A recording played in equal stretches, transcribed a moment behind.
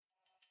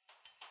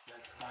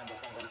kind of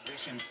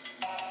conversation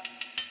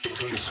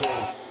between the soul.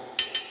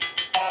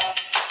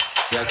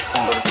 That's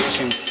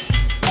conversation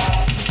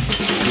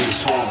between the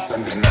soul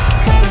and the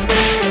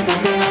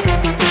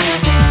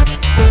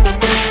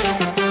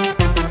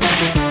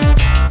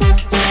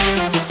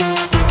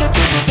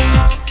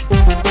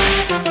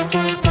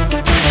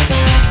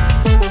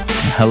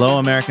Hello,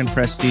 American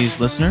Prestige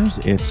listeners.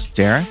 It's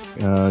Derek,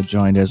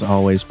 joined as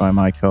always by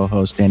my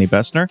co-host, Danny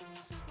Bessner.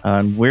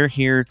 And we're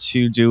here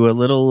to do a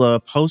little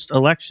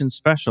post-election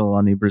special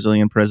on the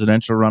Brazilian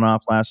presidential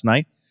runoff last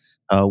night.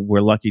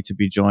 We're lucky to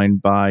be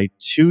joined by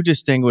two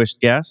distinguished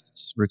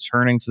guests.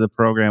 Returning to the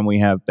program, we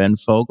have Ben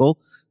Fogel,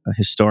 a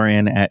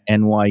historian at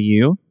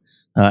NYU.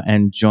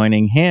 And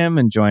joining him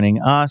and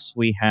joining us,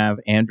 we have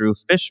Andrew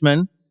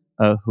Fishman,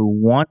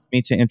 who wants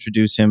me to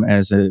introduce him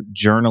as a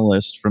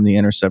journalist from The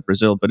Intercept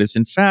Brazil, but is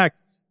in fact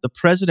the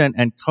president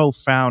and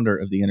co-founder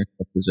of The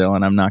Intercept Brazil,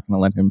 and I'm not going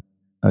to let him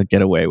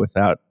get away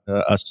without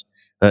us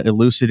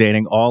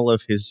elucidating all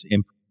of his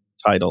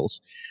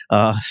titles.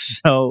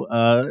 So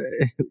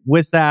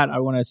with that, I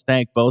want to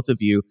thank both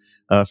of you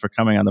for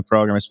coming on the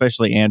program,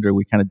 especially Andrew.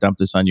 We kind of dumped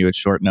this on you at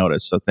short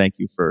notice, so thank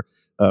you for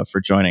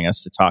joining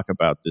us to talk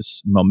about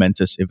this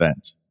momentous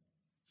event.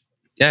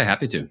 Yeah,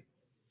 happy to.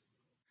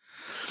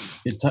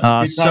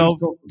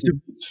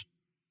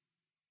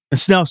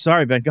 No,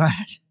 sorry, Ben, go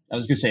ahead. I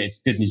was going to say it's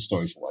good news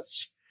story for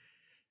once.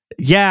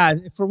 Yeah,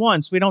 for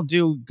once. We don't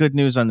do good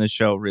news on this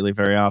show really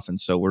very often,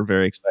 so we're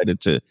very excited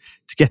to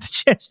get the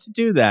chance to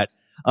do that.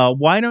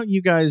 Why don't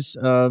you guys,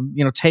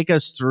 take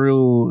us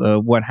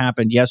through what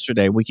happened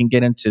yesterday? We can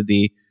get into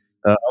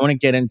I want to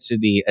get into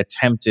the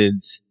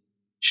attempted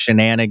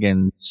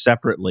shenanigans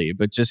separately,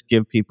 but just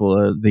give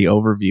people the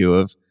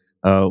overview of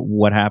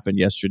what happened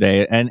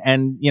yesterday, and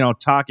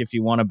talk if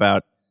you want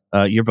about.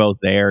 You're both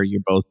there.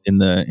 You're both in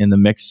the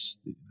mix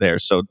there.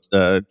 So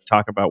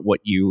talk about what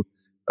you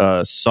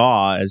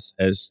saw as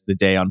the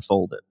day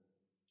unfolded.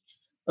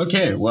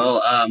 Okay,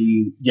 well,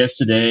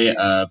 yesterday,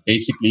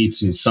 basically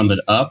to sum it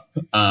up,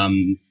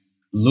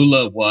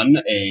 Lula won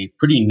a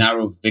pretty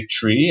narrow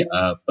victory,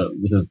 but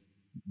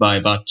by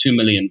about 2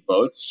 million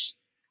votes,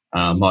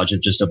 margin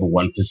of just over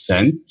 1%.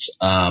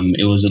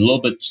 It was a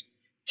little bit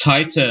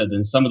tighter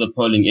than some of the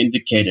polling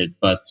indicated,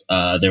 but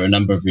there are a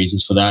number of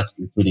reasons for that,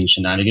 including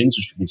shenanigans,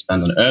 which we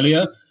expanded on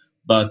earlier.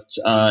 But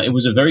it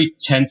was a very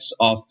tense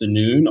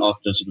afternoon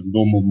after sort of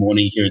normal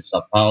morning here in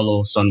Sao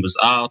Paulo. Sun was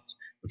out,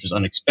 which was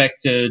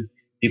unexpected.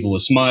 People were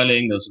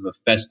smiling. There was sort of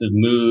a festive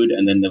mood.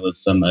 And then there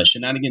was some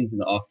shenanigans in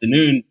the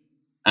afternoon.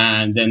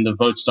 And then the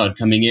votes started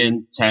coming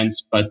in,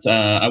 tense. But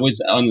I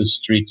was on the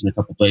streets in a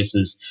couple of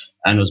places,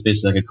 and it was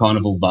basically like a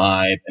carnival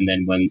vibe. And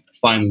then when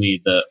finally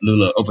the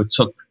Lula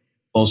overtook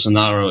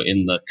Bolsonaro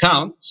in the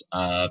count,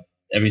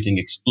 everything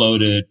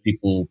exploded.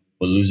 People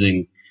were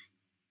losing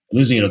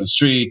it on the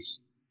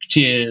streets.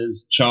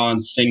 Tears,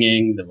 chants,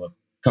 singing. There were,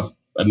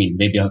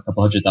 maybe a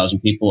couple 100,000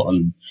 people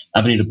on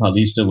Avenida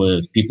Paulista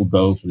where people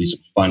go for these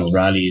final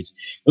rallies.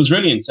 It was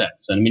really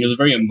intense. And it was a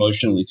very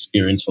emotional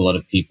experience for a lot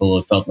of people.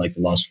 It felt like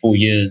the last 4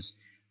 years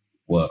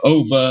were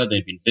over.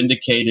 They've been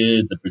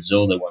vindicated. The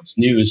Brazil they once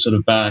knew is sort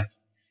of back.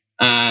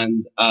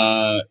 And,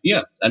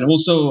 and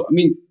also,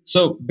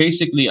 so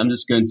basically I'm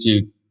just going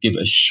to give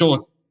a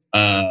short,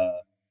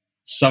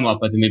 sum up.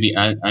 I think maybe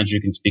Andrew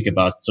can speak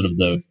about sort of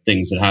the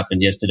things that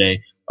happened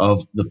yesterday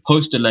of the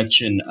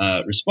post-election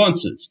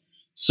responses.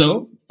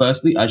 So,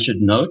 firstly, I should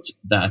note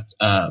that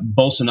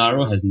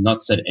Bolsonaro has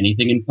not said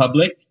anything in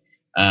public.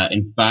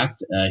 In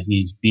fact,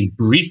 he's been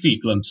briefly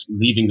glimpsed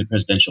leaving the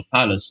presidential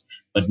palace,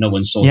 but no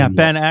one saw him. Yeah,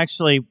 Ben,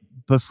 actually,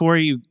 before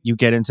you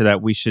get into that,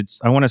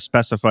 I want to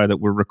specify that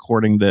we're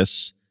recording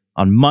this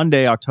on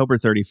Monday, October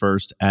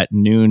 31st at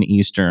noon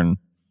Eastern,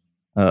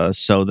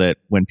 so that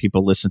when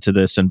people listen to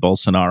this and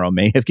Bolsonaro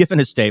may have given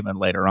a statement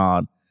later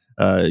on,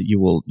 you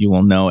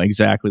will know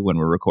exactly when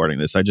we're recording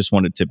this. I just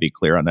wanted to be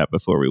clear on that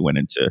before we went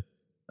into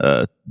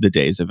the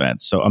day's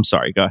event. So I'm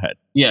sorry, go ahead.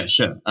 Yeah,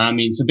 sure.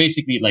 So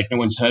basically, no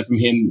one's heard from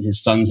him.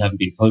 His sons haven't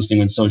been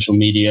posting on social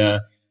media.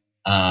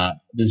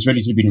 There's really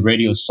sort of been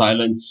radio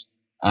silence.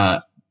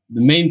 The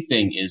main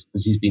thing is,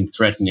 because he's been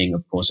threatening,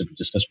 of course, as we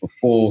discussed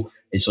before,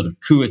 a sort of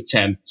coup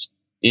attempt,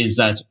 is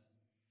that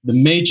the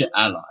major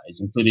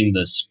allies, including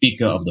the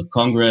Speaker of the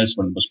Congress,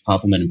 one of the most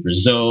powerful men in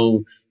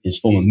Brazil, his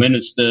former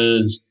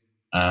ministers,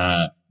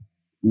 high-profile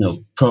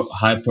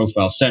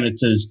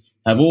senators,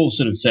 have all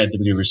sort of said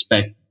that we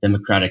respect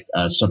democratic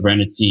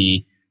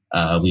sovereignty.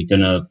 We're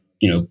gonna,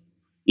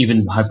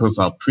 even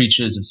high-profile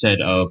preachers have said,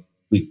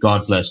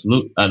 God bless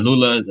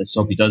Lula. Let's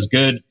hope he does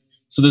good.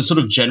 So there's sort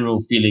of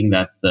general feeling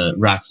that the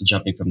rats are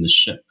jumping from the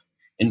ship.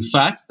 In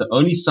fact, the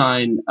only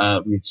sign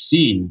we've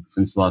seen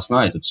since last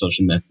night of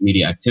social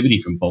media activity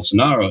from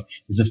Bolsonaro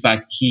is the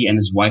fact he and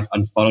his wife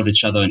unfollowed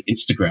each other on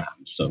Instagram.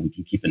 So we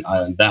can keep an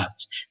eye on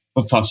that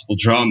for possible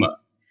drama.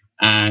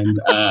 And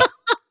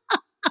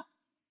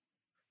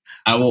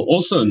I will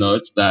also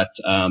note that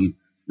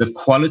the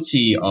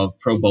quality of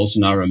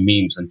pro-Bolsonaro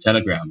memes on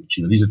Telegram, which,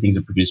 these are things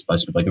that are produced by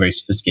sort of like a very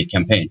sophisticated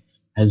campaign,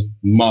 has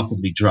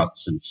markedly dropped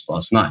since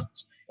last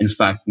night. In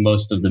fact,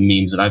 most of the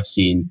memes that I've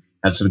seen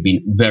had sort of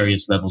been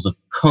various levels of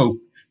cope,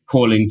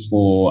 calling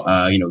for,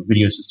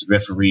 video assisted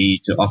referee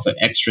to offer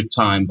extra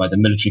time by the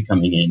military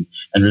coming in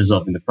and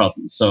resolving the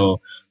problem. So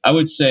I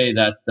would say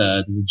that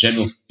there's a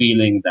general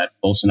feeling that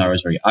Bolsonaro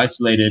is very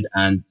isolated.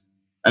 And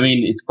I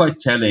mean, it's quite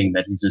telling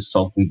that he's just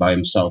sulking by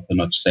himself and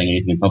not saying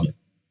anything in public.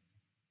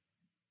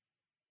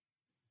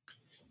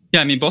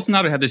 Yeah, I mean,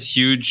 Bolsonaro had this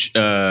huge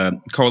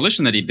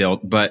coalition that he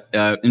built, but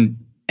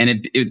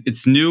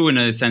it's new in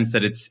a sense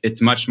that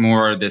it's much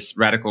more this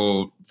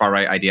radical far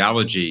right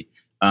ideology.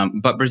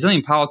 But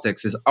Brazilian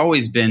politics has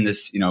always been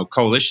this,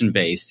 coalition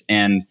based,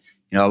 and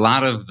a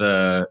lot of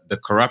the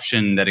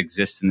corruption that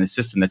exists in the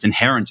system, that's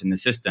inherent in the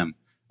system,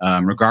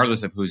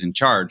 regardless of who's in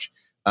charge,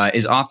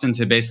 is often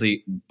to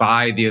basically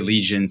buy the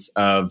allegiance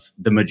of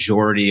the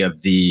majority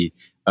of the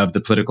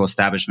political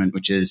establishment,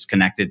 which is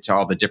connected to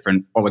all the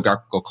different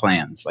oligarchical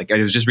clans. Like, I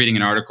was just reading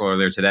an article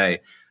earlier today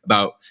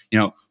about,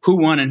 who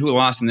won and who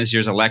lost in this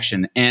year's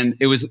election. And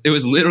it was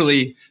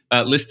literally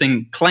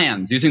listing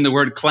clans, using the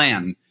word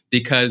clan,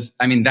 because,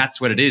 I mean,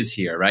 that's what it is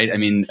here, right? I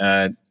mean,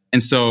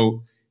 and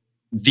so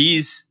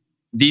these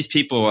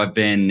people have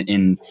been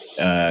in,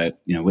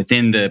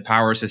 within the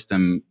power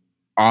system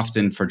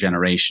often for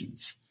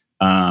generations.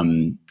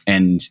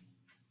 And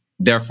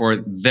therefore,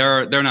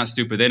 they're not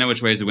stupid. They know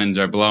which ways the winds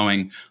are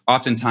blowing.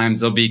 Oftentimes,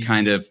 they'll be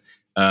kind of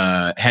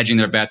hedging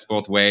their bets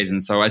both ways.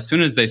 And so, as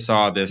soon as they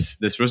saw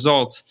this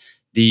result,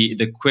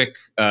 the quick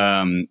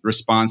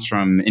response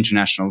from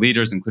international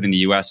leaders, including the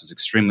U.S., was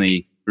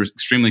extremely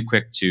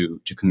quick to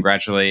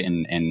congratulate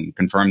and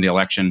confirm the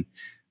election,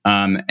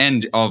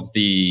 and all of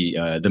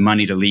the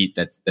moneyed elite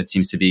that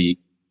seems to be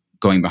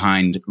going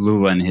behind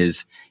Lula and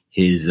his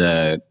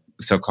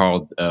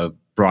so-called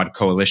broad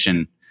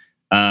coalition.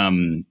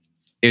 They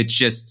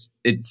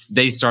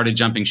started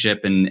jumping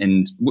ship,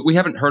 and we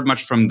haven't heard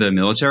much from the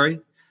military.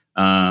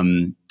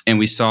 And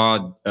we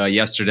saw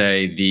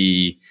yesterday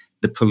the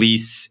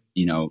police,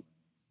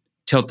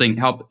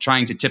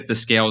 trying to tip the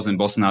scales in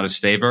Bolsonaro's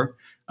favor.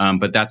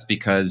 But that's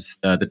because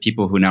the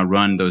people who now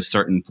run those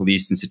certain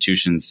police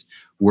institutions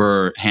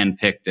were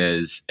handpicked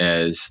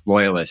as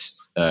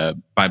loyalists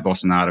by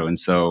Bolsonaro, and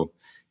so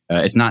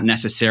it's not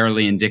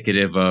necessarily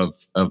indicative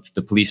of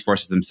the police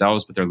forces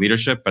themselves, but their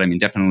leadership. But I mean,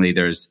 definitely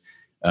there's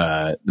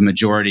the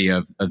majority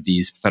of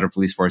these federal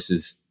police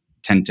forces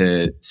tend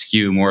to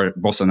skew more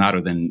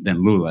Bolsonaro than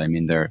Lula. I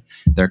mean,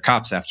 they're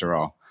cops after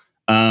all.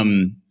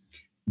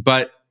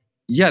 But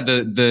yeah,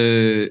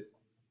 the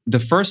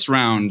first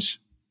round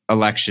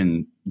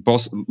election,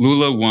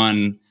 Lula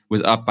won,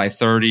 was up by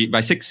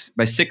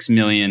 6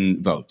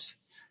 million votes,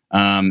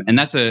 and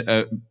that's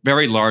a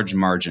very large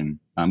margin,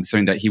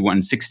 considering that he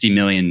won 60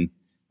 million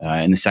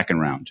in the second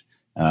round.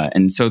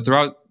 And so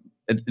throughout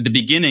at the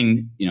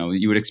beginning,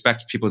 you would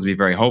expect people to be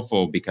very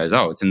hopeful because,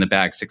 it's in the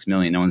bag, 6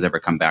 million. No one's ever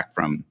come back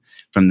from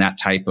that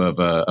type of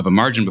a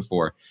margin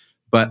before.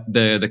 But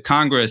the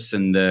Congress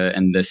and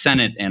the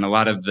Senate and a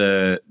lot of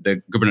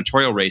the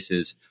gubernatorial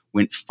races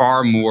went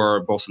far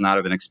more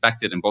Bolsonaro than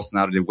expected, and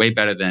Bolsonaro did way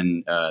better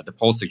than the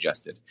polls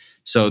suggested.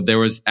 So there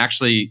was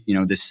actually,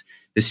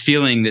 this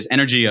feeling, this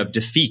energy of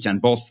defeat on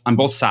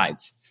both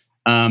sides.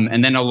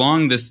 And then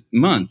along this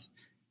month,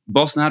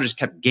 Bolsonaro just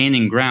kept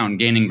gaining ground,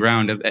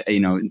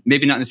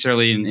 maybe not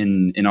necessarily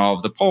in all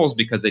of the polls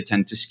because they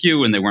tend to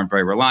skew and they weren't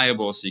very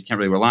reliable, so you can't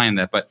really rely on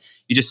that. But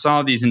you just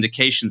saw these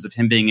indications of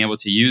him being able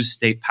to use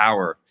state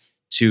power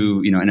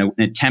to, in an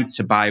attempt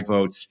to buy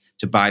votes,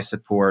 to buy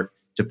support,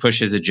 to push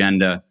his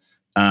agenda.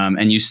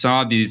 And you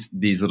saw these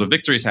little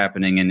victories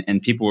happening,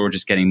 and people were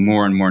just getting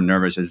more and more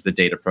nervous as the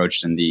date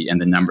approached and the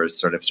numbers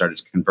sort of started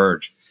to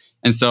converge.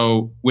 And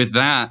so with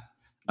that,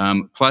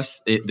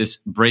 plus this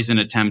brazen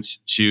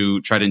attempt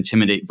to try to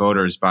intimidate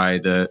voters by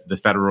the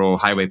federal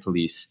highway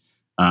police,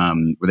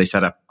 where they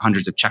set up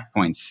hundreds of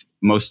checkpoints,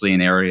 mostly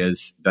in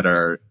areas that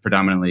are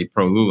predominantly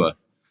pro-Lula.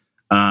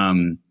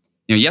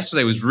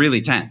 Yesterday was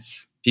really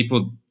tense.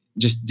 People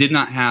just did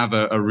not have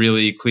a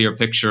really clear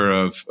picture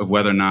of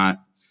whether or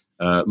not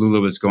Lula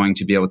was going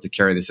to be able to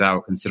carry this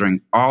out,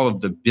 considering all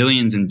of the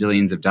billions and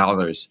billions of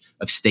dollars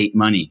of state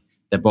money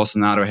that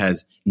Bolsonaro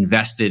has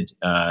invested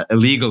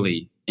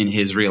illegally in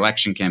his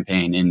reelection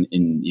campaign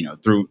in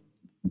through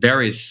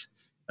various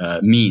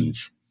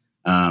means.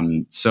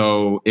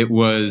 So it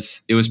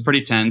was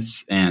pretty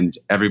tense, and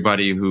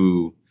everybody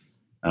who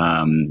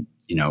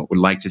would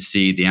like to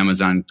see the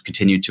Amazon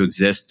continue to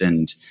exist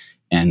and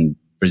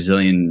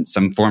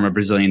some form of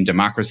Brazilian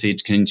democracy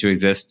to continue to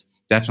exist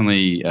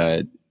definitely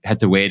had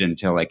to wait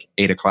until like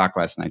 8:00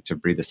 last night to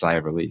breathe a sigh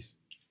of relief.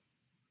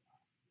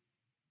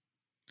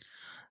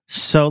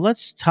 So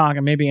let's talk,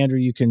 and maybe Andrew,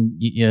 you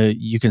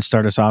can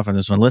start us off on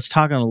this one. Let's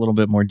talk in a little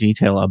bit more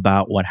detail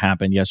about what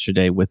happened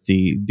yesterday with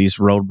these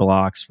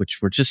roadblocks,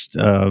 which were just,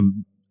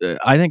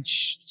 I think,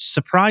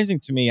 surprising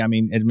to me. I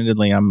mean,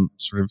 admittedly, I'm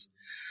sort of,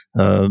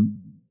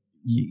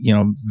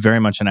 very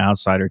much an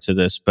outsider to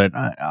this, but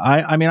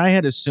I mean, I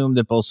had assumed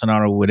that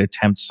Bolsonaro would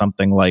attempt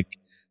something like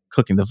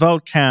cooking the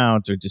vote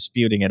count or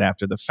disputing it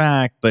after the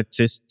fact, but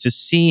to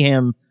see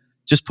him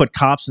just put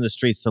cops in the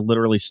streets to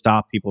literally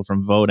stop people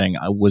from voting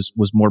was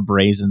more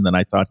brazen than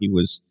I thought he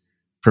was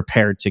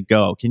prepared to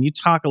go. Can you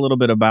talk a little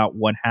bit about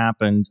what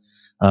happened,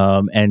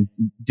 and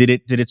did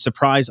it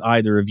surprise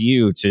either of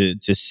you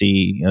to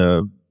see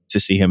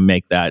him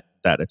make that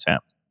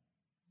attempt?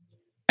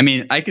 I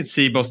mean, I could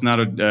see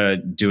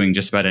Bolsonaro doing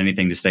just about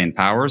anything to stay in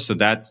power. So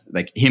that's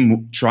like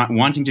him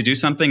wanting to do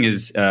something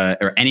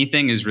or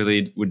anything is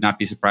really would not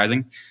be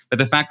surprising. But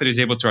the fact that he's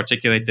able to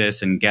articulate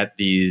this and get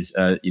these,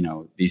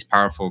 these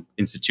powerful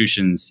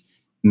institutions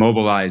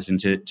mobilized and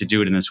to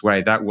do it in this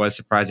way, that was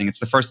surprising. It's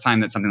the first time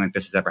that something like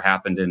this has ever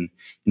happened in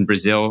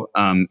Brazil.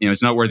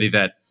 It's noteworthy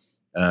that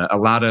a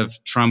lot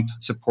of Trump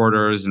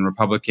supporters and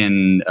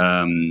Republican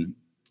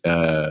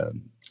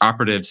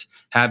operatives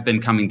have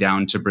been coming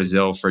down to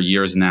Brazil for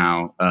years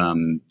now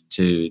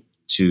to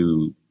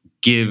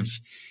give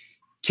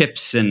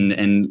tips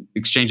and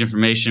exchange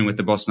information with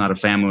the Bolsonaro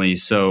family.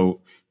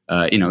 So,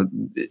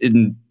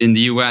 in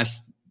the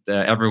U.S.,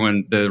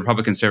 the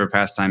Republicans' favorite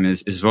pastime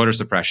is voter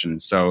suppression.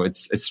 So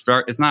it's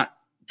not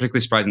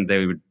particularly surprising that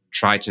they would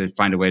try to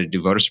find a way to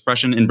do voter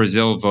suppression. In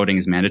Brazil, voting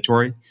is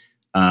mandatory,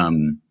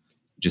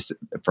 just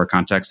for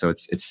context. So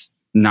it's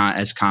not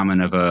as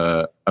common of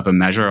a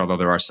measure, although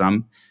there are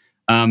some.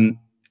 And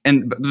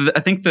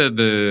I think so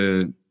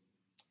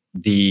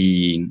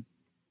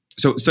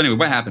anyway,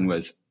 what happened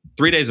was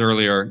 3 days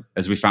earlier,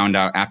 as we found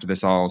out after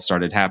this all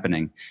started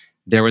happening,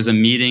 there was a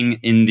meeting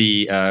in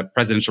the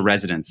presidential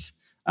residence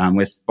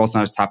with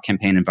Bolsonaro's top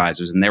campaign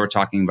advisors, and they were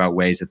talking about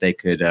ways that they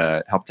could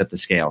help tip the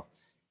scale.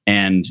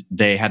 And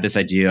they had this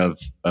idea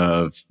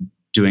of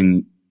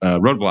doing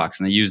roadblocks,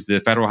 and they used the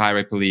Federal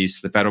Highway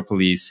Police, the Federal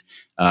Police.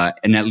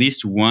 In at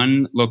least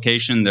one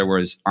location, there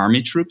was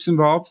Army troops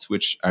involved,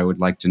 which I would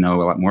like to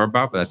know a lot more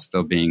about, but that's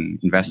still being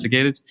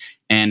investigated.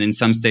 And in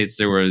some states,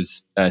 there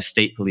was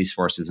state police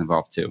forces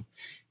involved too.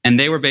 And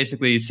they were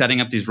basically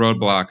setting up these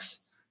roadblocks,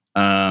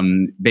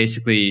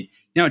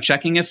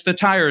 checking if the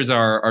tires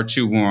are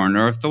too worn,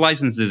 or if the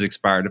license is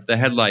expired, if the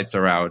headlights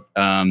are out,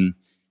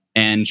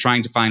 and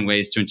trying to find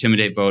ways to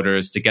intimidate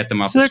voters, to get them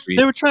off the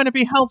streets. They were trying to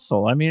be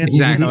helpful. I mean, it's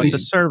a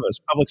service,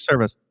 public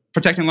service.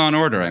 Protecting law and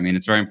order. I mean,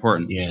 it's very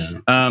important. Yeah.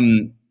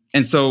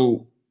 And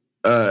so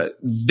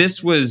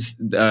this was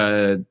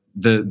the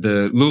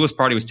Lula's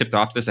party was tipped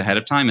off this ahead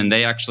of time, and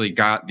they actually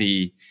got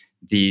the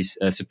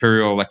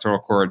Superior Electoral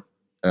Court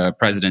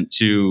president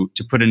to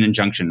put an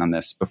injunction on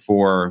this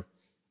before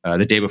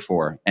the day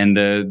before, and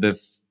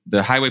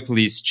the highway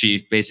police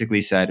chief basically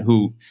said,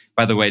 who,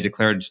 by the way,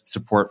 declared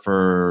support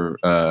for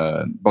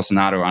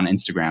Bolsonaro on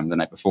Instagram the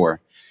night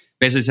before,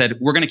 basically said,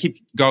 we're going to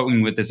keep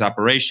going with this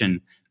operation,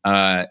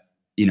 as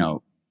in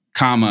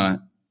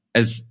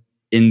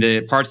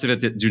the parts of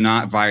it that do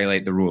not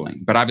violate the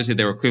ruling. But obviously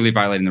they were clearly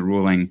violating the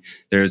ruling.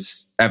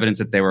 There's evidence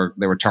that they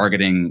were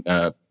targeting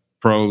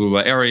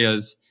pro-Lula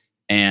areas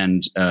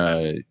and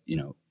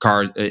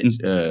cars,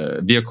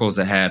 vehicles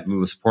that had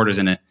Lula supporters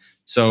in it.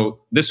 So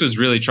this was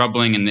really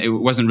troubling, and it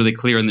wasn't really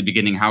clear in the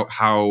beginning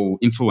how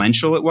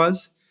influential it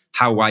was,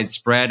 how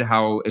widespread,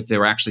 if they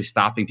were actually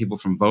stopping people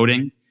from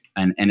voting,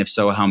 and if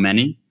so, how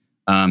many.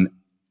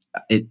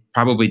 It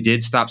probably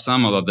did stop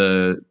some,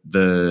 although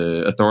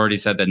the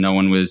authorities said that no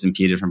one was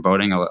impeded from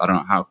voting. I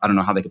don't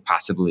know how they could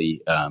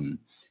possibly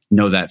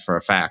know that for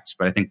a fact,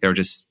 but I think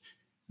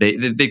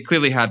they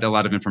clearly had a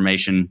lot of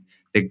information.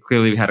 They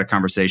clearly had a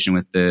conversation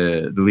with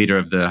the leader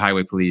of the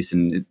highway police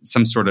and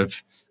some sort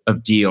of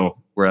deal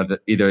where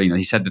either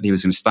he said that he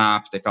was going to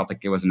stop. They felt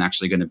like it wasn't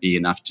actually going to be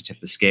enough to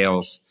tip the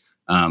scales,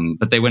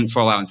 but they wouldn't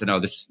fall out and say, no,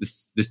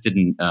 this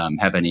didn't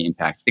have any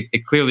impact.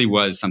 It clearly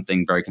was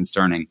something very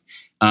concerning,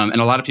 and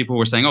a lot of people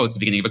were saying, oh, it's the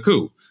beginning of a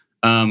coup,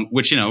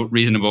 which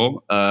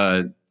reasonable.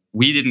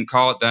 We didn't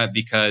call it that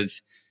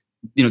because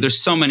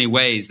there's so many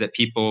ways that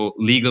people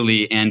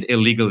legally and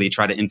illegally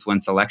try to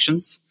influence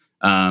elections.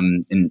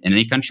 In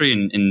any country,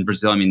 in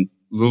Brazil, I mean,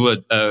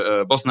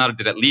 Bolsonaro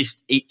did at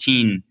least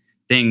 18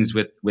 things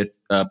with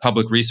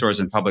public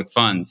resources and public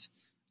funds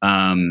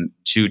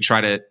to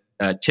try to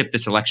tip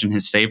this election in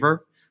his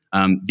favor.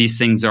 These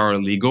things are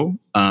illegal,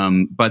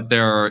 but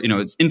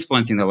it's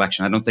influencing the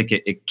election. I don't think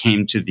it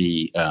came to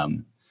the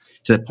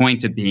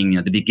point of being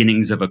the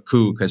beginnings of a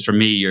coup. Because for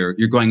me, you're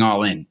going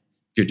all in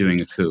if you're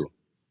doing a coup.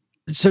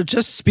 So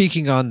just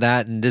speaking on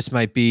that, and this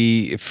might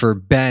be for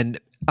Ben.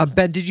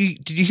 Ben, did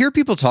you hear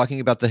people talking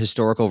about the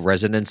historical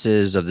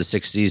resonances of the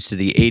 60s to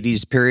the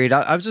 80s period?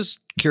 I was just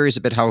curious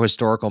a bit how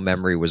historical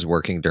memory was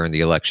working during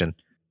the election.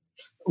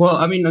 Well,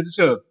 I mean, I'm just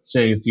going to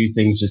say a few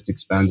things, just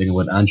expanding on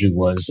what Andrew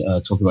was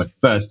talking about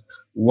first.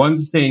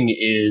 One thing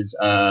is,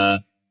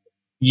 as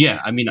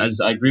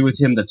I agree with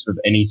him that sort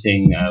of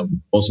anything,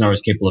 Bolsonaro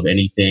is capable of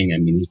anything. I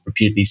mean, he's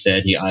repeatedly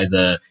said he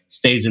either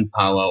stays in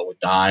power or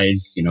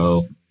dies,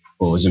 or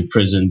was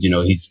imprisoned.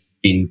 He's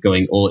been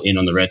going all in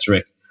on the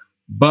rhetoric.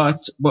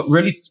 But what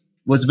really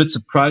was a bit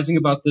surprising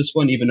about this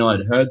one, even though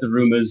I'd heard the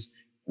rumors,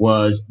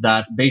 was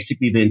that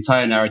basically the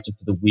entire narrative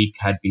for the week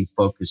had been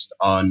focused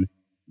on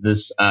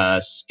this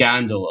fake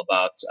scandal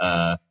about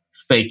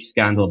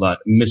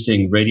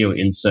missing radio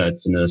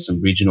inserts in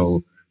some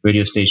regional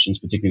radio stations,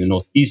 particularly in the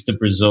northeast of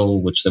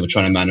Brazil, which they were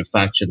trying to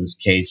manufacture this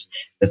case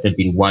that there'd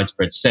been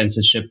widespread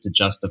censorship to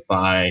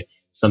justify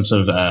some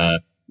sort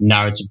of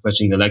narrative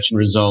questioning the election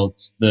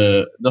results.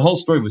 The whole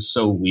story was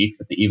so weak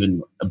that they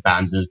even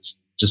abandoned it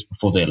just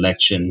before the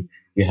election.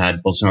 You had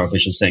Bolsonaro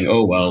officials saying,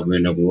 "Oh well,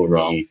 we were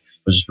wrong." It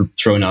was just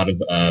thrown out of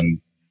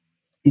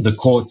the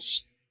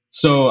courts.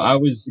 So I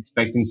was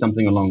expecting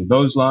something along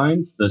those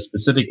lines. The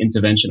specific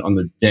intervention on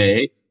the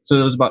day. So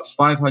there was about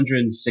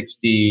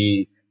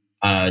 560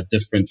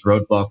 different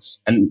roadblocks.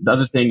 And the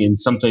other thing, in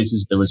some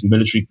places, there was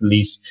military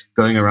police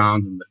going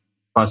around in the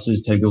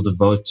buses telling people to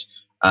vote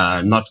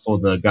not for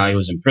the guy who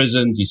was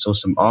imprisoned. You saw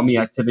some army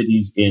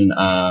activities in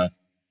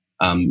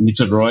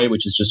Niterói,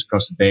 which is just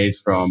across the bay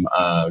from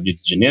Rio de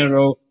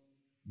Janeiro.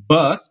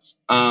 But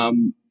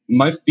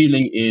my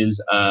feeling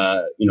is,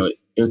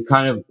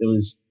 it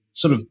was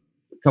sort of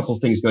a couple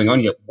of things going on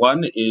here.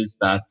 One is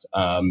that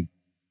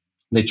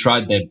they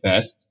tried their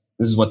best.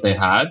 This is what they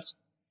had,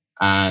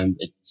 and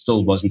it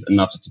still wasn't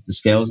enough to tip the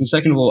scales. And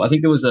second of all, I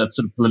think there was a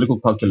sort of political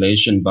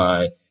calculation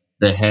by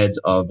the head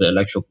of the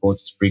Electoral Court,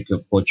 Supreme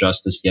Court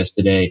Justice,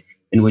 yesterday,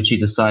 in which he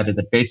decided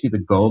that basically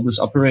the goal of this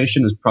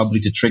operation is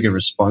probably to trigger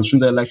response from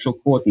the Electoral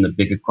Court in the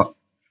bigger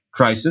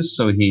crisis.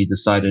 So he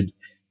decided,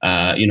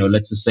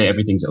 let's just say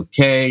everything's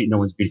okay, no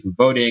one's been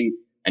voting,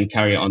 and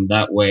carry on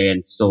that way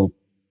and still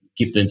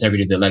keep the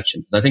integrity of the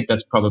election. I think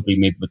that's probably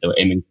maybe what they were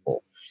aiming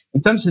for. In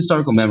terms of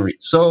historical memory,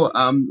 so,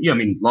 on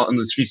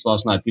the streets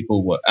last night,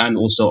 people were, and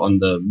also on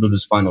the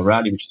Lula's final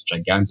rally, which was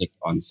gigantic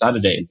on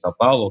Saturday in Sao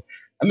Paulo.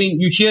 I mean,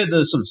 you hear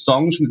the sort of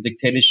songs from the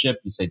dictatorship.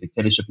 You say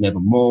dictatorship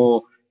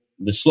nevermore.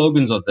 The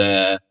slogans are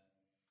there.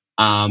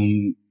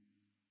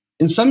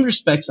 In some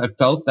respects, I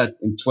felt that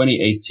in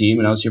 2018,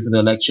 when I was here for the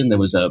election, there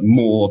was a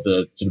more of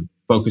the sort of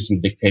focus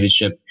on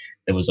dictatorship.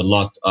 There was a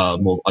lot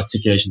more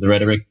articulation of the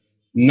rhetoric.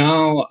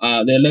 Now,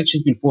 the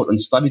election's been fought on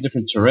slightly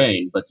different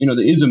terrain, but, there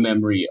is a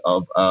memory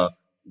of, the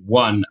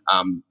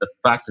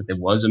fact that there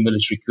was a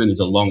military coup, and there's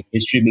a long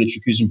history of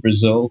military coups in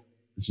Brazil.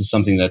 This is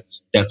something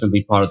that's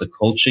definitely part of the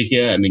culture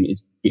here. I mean,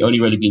 it's only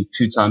really been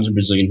 2 times in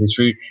Brazilian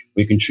history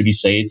where you can truly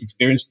say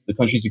the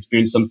country's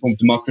experienced some form of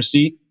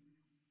democracy.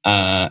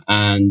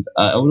 And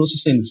I would also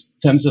say in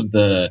terms of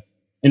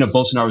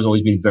Bolsonaro has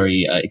always been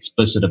very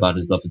explicit about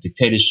his love for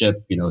dictatorship,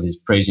 his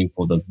praising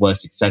for the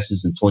worst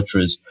excesses and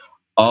torturers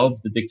of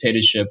the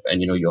dictatorship.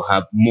 And, you'll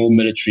have more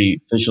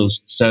military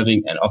officials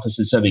serving and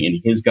officers serving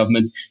in his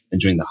government than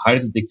during the height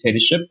of the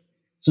dictatorship.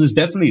 So there's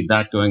definitely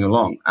that going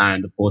along.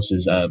 And of course,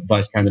 his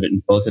vice candidate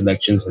in both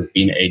elections has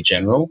been a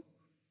general.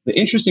 The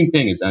interesting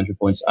thing, as Andrew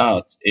points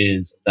out,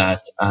 is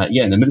that,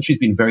 the military's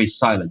been very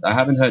silent. I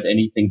haven't heard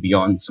anything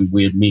beyond some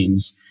weird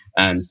memes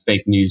and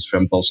fake news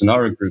from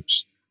Bolsonaro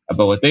groups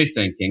about what they're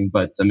thinking.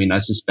 But I mean, I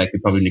suspect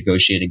they're probably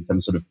negotiating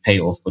some sort of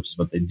payoff, which is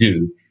what they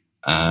do.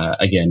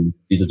 Again,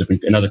 these are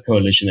different. Another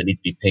coalition that needs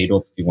to be paid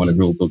off if you want to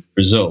rule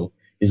Brazil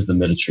is the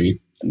military.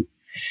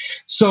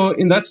 So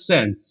in that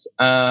sense,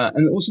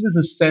 and also there's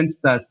a sense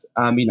that,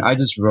 I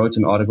just wrote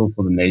an article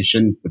for The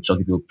Nation, which I'll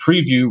give you a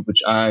preview,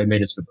 which I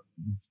made a sort of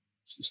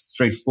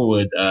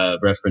straightforward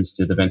reference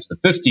to the events of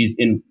the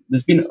 50s.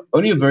 There's been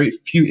only a very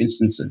few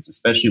instances,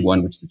 especially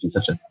one which has been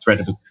such a threat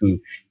of a coup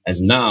as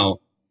now,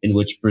 in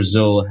which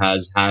Brazil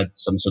has had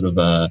some sort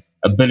of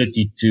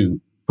ability to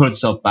pull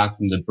itself back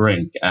from the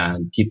brink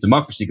and keep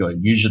democracy going.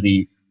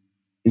 Usually,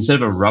 instead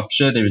of a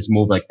rupture, there is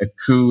more like a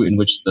coup in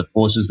which the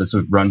forces that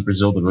sort of run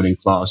Brazil, the ruling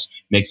class,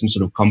 make some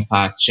sort of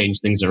compact, change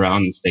things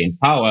around and stay in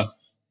power.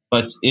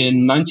 But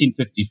in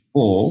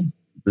 1954,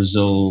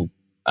 Brazil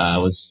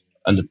was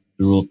under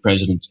the rule of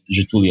President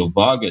Getúlio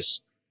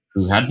Vargas,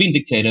 who had been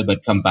dictator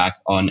but come back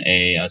on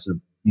a sort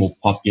of more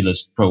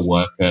populist,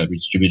 pro-worker,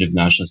 redistributive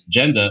nationalist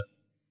agenda.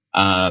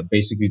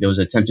 Basically, there was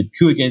an attempted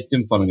coup against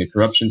him following a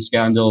corruption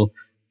scandal,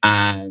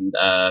 and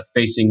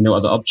facing no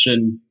other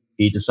option,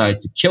 he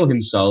decided to kill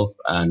himself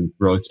and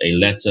wrote a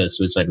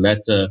suicide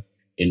letter,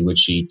 in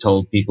which he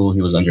told people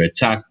he was under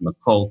attack from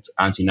occult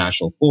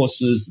anti-national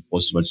forces. The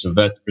forces would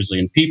subvert the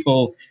Brazilian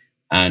people.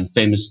 And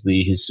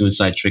famously, his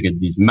suicide triggered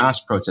these mass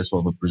protests all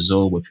over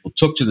Brazil, which people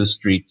took to the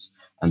streets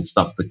and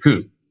stopped the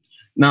coup.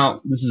 Now,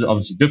 this is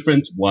obviously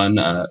different. One,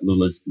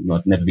 Lula's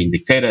never been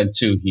dictator, and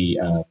two, he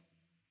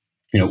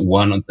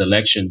won on the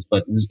elections.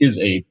 But this is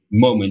a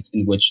moment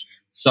in which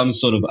some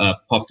sort of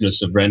popular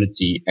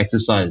sovereignty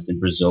exercised in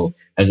Brazil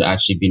has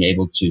actually been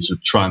able to sort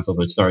of triumph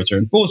over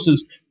authoritarian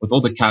forces, with all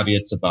the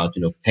caveats about,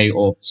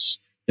 payoffs,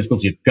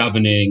 difficulty of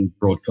governing,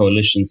 broad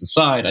coalitions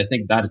aside. I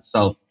think that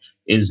itself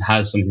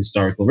has some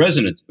historical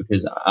resonance,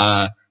 because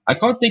I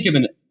can't think of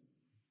an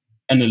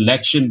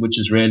election which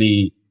has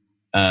really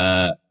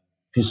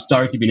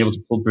historically been able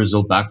to pull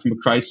Brazil back from a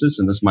crisis,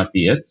 and this might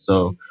be it.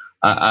 So,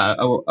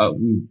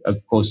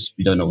 of course,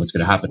 we don't know what's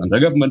going to happen under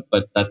government,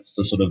 but that's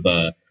the sort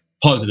of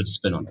positive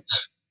spin on it.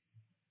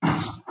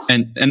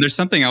 And there's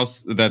something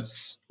else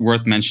that's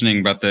worth mentioning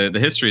about the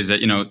history is that,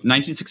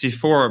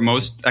 1964,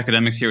 most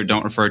academics here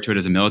don't refer to it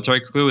as a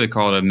military coup. They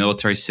call it a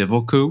military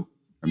civil coup,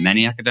 or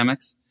many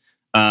academics.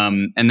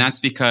 And that's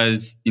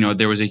because,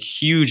 there was a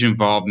huge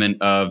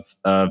involvement of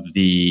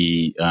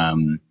the,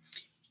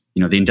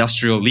 the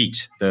industrial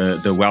elite,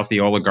 the wealthy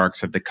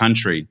oligarchs of the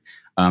country,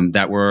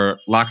 that were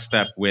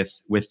lockstep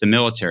with the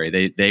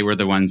military. They were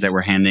the ones that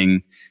were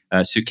handing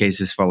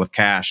suitcases full of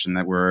cash and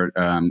that were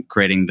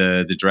creating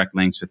the direct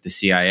links with the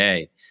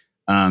CIA.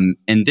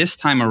 And this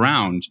time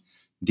around,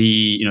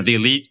 the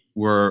elite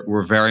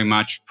were very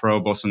much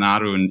pro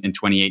Bolsonaro in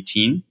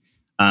 2018.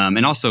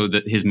 And also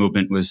his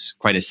movement was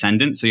quite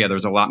ascendant. So yeah, there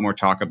was a lot more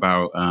talk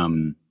about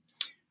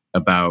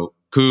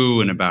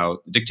coup and about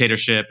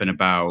dictatorship and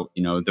about,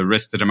 the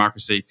risk to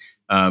democracy.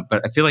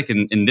 But I feel like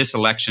in this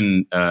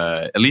election,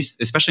 at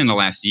least, especially in the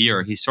last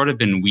year, he's sort of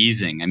been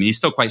wheezing. I mean, he's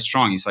still quite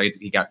strong.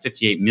 He got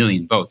 58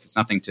 million votes. It's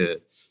nothing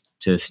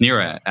to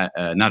sneer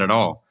at, not at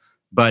all.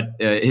 But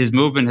his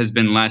movement has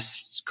been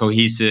less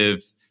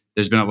cohesive.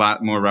 There's been a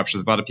lot more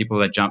ruptures. A lot of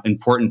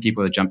important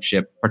people that jump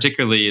ship,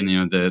 particularly in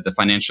the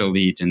financial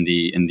elite and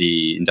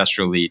the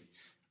industrial elite,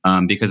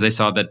 because they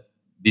saw that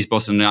these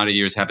Bolsonaro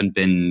years haven't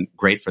been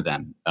great for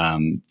them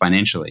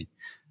financially.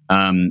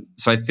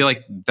 So I feel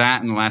like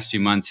that in the last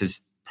few months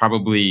has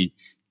probably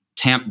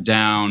tamped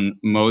down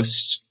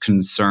most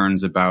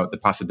concerns about the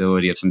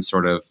possibility of some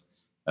sort of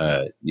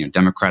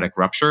democratic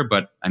rupture.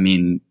 But I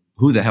mean,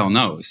 who the hell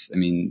knows? I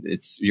mean,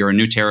 you're a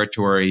new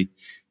territory.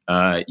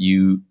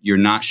 You're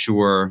not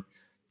sure,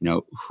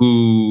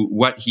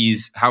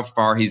 how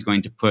far he's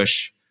going to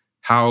push,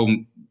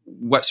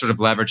 what sort of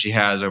leverage he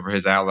has over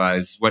his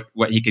allies,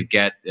 what he could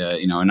get,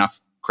 enough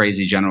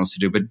crazy generals to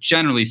do. But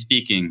generally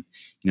speaking,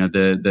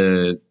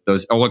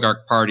 those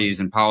oligarch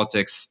parties and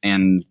politics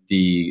and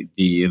the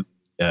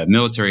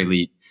military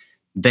elite,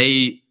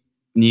 they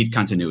need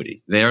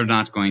continuity. They are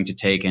not going to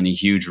take any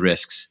huge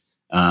risks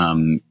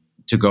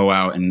to go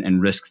out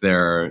and risk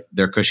their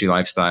cushy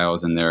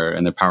lifestyles and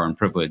their power and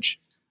privilege.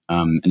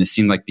 And it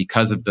seemed like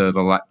because of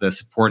the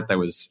support that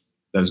was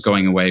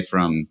going away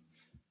from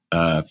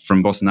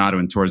Bolsonaro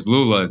and towards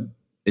Lula,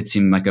 it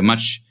seemed like a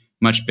much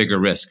bigger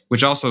risk,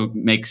 which also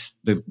makes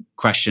the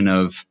question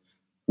of,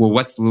 well,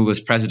 what's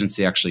Lula's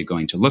presidency actually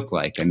going to look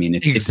like? I mean,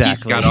 if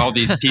he's got all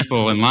these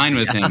people in line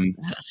with him,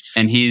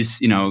 and he's,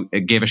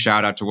 gave a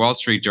shout out to Wall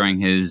Street during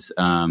his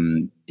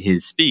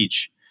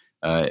speech,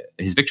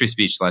 his victory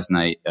speech last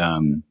night.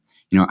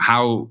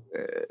 How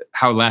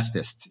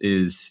leftist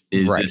is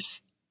right.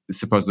 This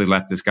supposedly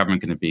leftist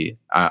government going to be?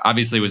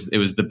 Obviously, it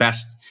was the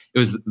best. It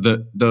was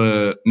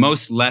the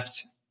most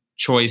left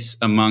choice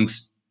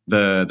amongst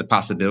the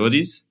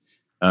possibilities,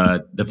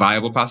 the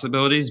viable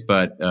possibilities.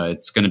 But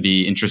it's going to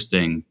be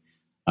interesting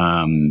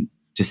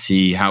to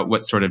see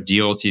what sort of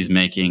deals he's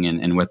making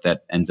and what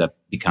that ends up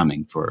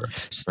becoming for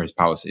his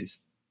policies.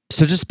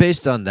 So just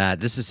based on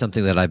that, this is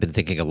something that I've been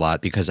thinking a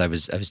lot because I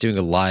was doing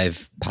a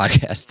live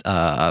podcast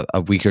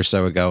a week or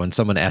so ago, and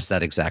someone asked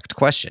that exact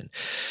question.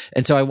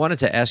 And so I wanted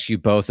to ask you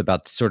both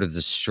about sort of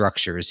the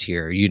structures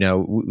here.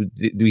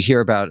 We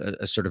hear about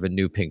a sort of a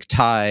new pink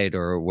tide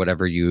or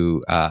whatever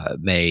you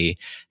may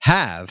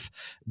have,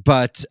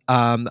 but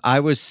I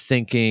was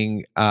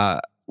thinking,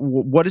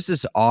 what does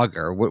this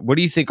augur? What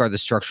do you think are the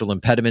structural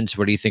impediments?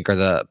 What do you think are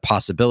the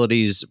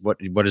possibilities?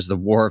 What is the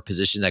war of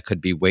position that could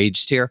be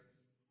waged here?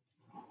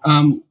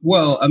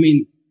 Well, I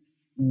mean,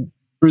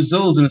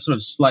 Brazil's in a sort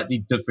of slightly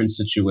different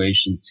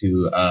situation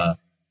to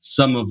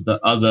some of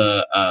the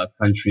other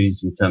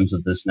countries in terms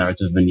of this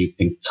narrative of a new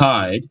pink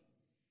tide.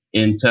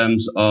 In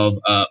terms of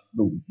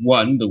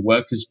the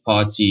Workers'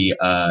 Party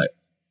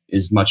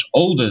is much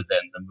older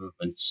than the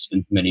movements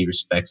in many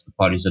respects, the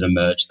parties that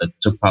emerged that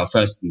took power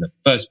first in the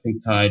first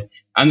pink tide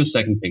and the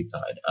second pink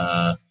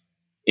tide.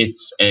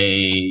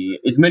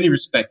 In many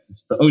respects,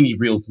 it's the only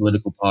real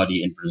political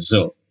party in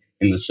Brazil,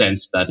 in the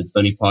sense that it's the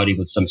only party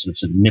with some sort of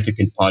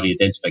significant party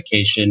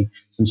identification,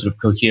 some sort of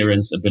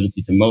coherence,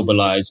 ability to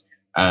mobilize.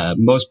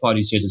 Most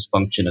parties here just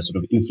function as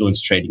sort of influence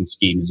trading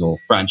schemes or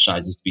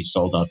franchises to be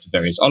sold out to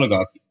various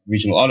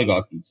regional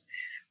oligarchies.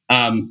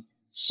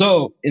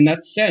 So in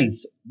that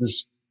sense,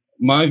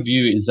 my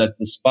view is that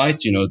despite,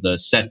 the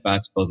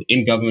setbacks, both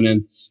in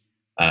governance,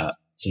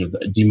 sort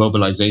of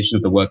demobilization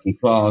of the working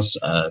class,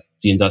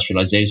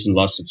 deindustrialization,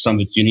 loss of some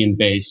of its union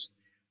base,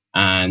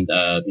 and,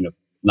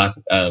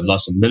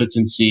 loss of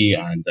militancy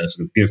and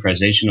sort of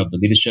bureaucratization of the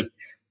leadership,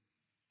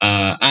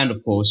 and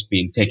of course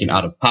being taken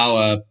out of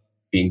power,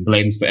 being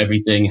blamed for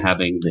everything,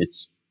 having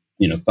its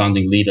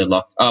founding leader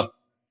locked up.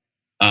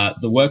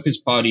 The Workers'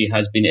 Party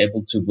has been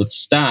able to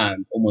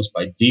withstand almost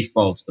by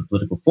default the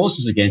political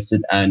forces against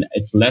it, and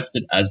it's left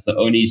it as the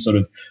only sort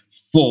of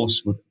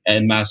force with a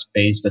mass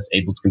base that's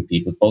able to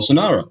compete with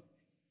Bolsonaro.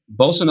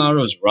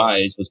 Bolsonaro's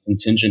rise was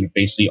contingent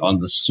basically on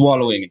the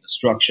swallowing and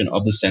destruction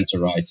of the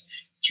center-right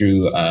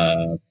through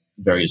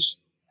various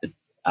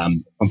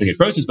complicated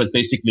processes. But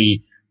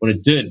basically what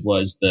it did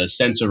was the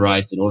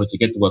center-right, in order to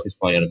get the Workers'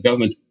 Party out of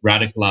government,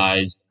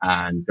 radicalized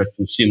and got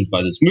consumed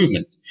by this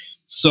movement.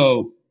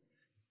 So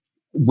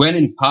when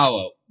in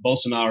power,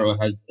 Bolsonaro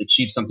has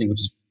achieved something which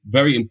is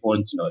very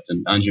important to note,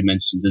 and Andrew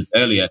mentioned this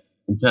earlier,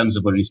 in terms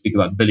of when we speak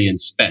about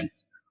billions spent.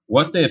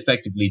 What they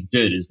effectively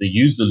did is they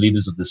used the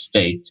levers of the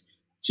state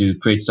to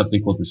create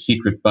something called the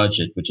secret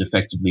budget, which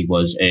effectively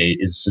is a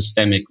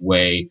systemic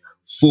way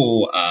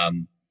for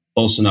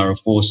Bolsonaro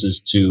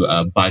forces to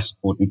buy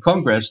support in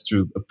Congress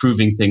through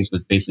approving things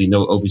with basically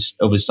no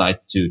oversight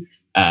to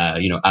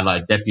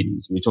allied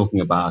deputies. We're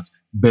talking about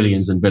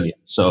billions and billions.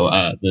 So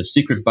the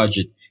secret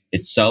budget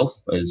itself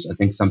is, I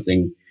think,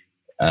 something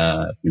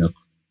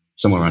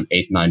somewhere around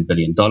 $8-9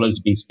 billion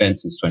being spent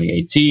since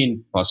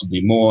 2018,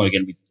 possibly more.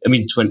 Again,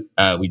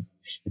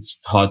 it's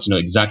hard to know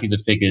exactly the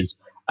figures.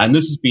 And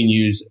this has been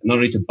used not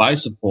only to buy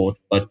support,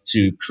 but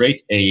to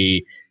create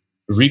a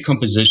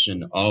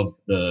recomposition of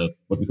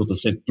what we call the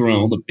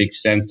Centrão, the big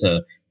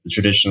center, the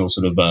traditional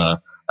sort of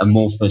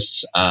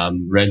amorphous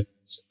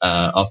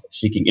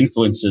rent-seeking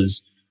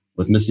influences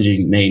with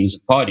misleading names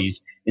of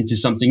parties into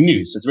something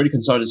new. So it's already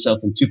consolidated itself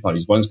in two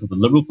parties. One is called the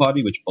Liberal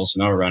Party, which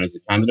Bolsonaro ran as a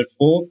candidate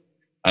for,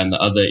 and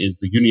the other is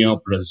the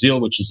União Brasil,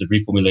 which is a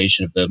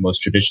reformulation of the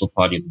most traditional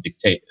party of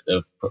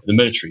the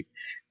military.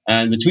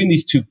 And between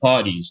these two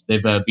parties,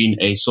 they've been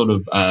a sort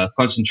of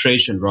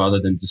concentration rather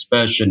than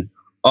dispersion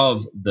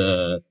of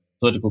the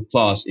political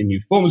class in new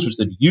forms, which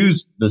they've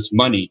used this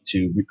money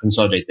to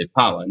consolidate their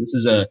power. And this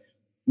is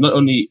not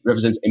only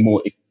represents a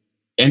more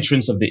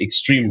entrance of the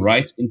extreme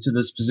right into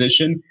this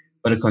position,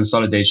 but a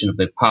consolidation of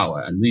their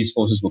power. And these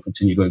forces will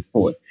continue going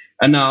forward.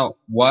 And now,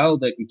 while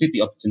they're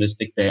completely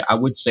opportunistic there, I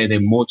would say they're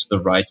more to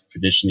the right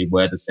traditionally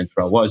where the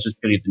Central was, just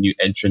purely the new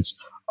entrance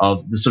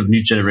of the sort of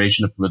new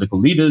generation of political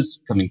leaders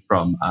coming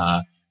from,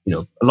 a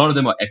lot of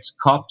them are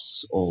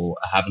ex-cops or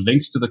have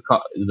links to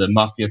the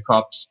mafia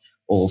cops,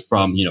 or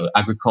from,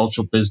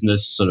 agricultural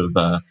business, sort of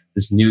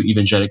this new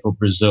evangelical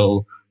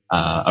Brazil,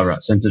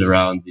 centered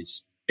around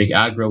this big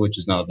agro, which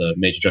is now the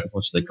major driving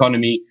force of the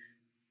economy.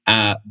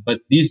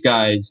 But these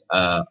guys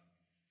are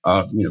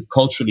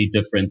culturally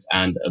different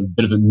and a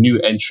bit of a new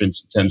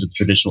entrance in terms of the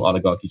traditional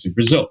oligarchies in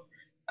Brazil.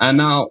 And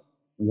now,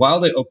 while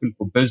they're open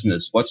for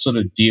business, what sort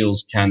of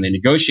deals can they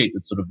negotiate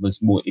with sort of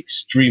this more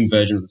extreme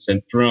version of the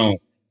Centrão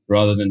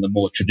rather than the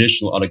more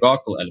traditional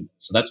oligarchical elements?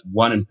 So that's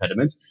one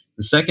impediment.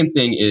 The second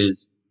thing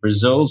is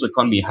Brazil's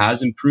economy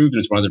has improved, and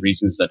it's one of the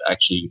reasons that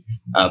actually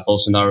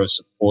Bolsonaro's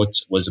support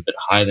was a bit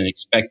higher than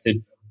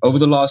expected. Over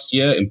the last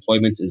year,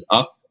 employment is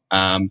up.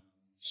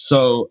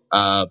 So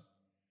the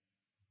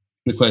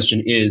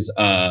question is,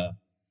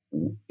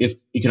 if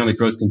economic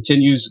growth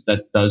continues,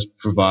 that does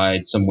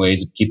provide some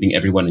ways of keeping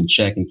everyone in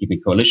check and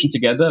keeping coalition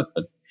together,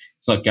 but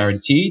it's not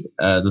guaranteed.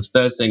 The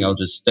third thing I'll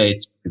just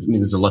state, because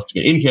there's a lot to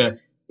get in here,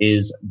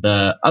 is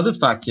the other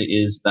factor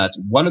is that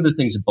one of the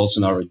things that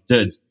Bolsonaro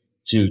did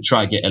to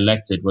try to get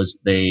elected was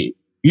they,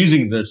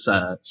 using this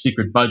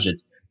secret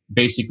budget,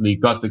 basically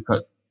got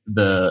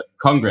the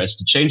Congress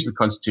to change the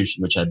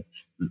constitution, which had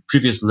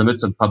previous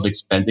limits on public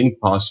spending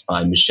passed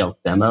by Michel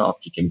Temer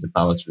after he came to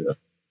power through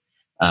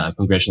a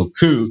congressional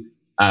coup,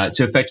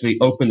 to effectively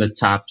open the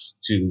taps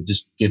to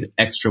just give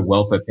extra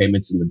welfare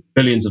payments in the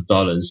billions of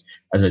dollars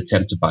as an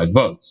attempt to buy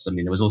votes. I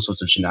mean, there was all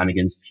sorts of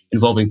shenanigans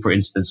involving, for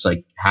instance,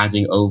 like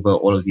handing over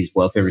all of these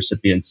welfare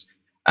recipients'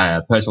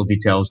 personal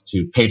details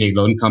to payday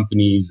loan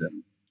companies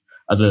and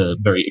other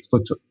very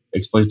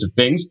exploitative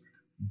things.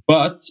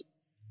 But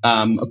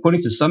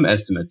according to some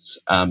estimates,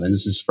 and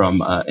this is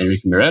from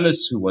Enrique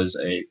Meirelles, who was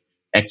a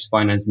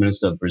ex-finance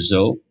minister of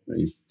Brazil,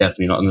 he's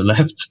definitely not on the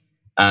left,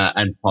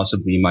 and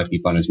possibly might be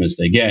finance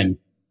minister again.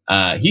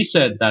 He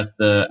said that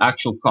the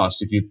actual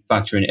cost, if you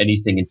factor in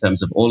anything in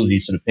terms of all of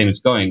these sort of payments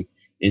going,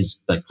 is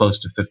like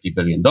close to $50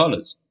 billion.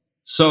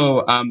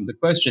 So the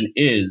question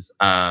is,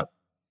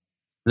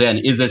 then,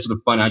 is there sort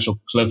of financial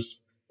cliff?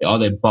 Are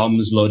there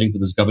bombs loading for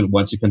this government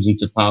once it comes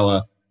into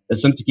power?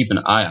 There's something to keep an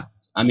eye out.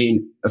 I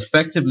mean,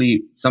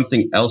 effectively,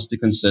 something else to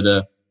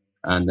consider,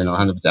 and then I'll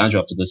hand over to Andrew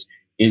after this,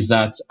 is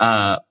that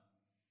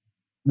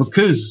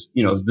because,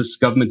 this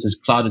government has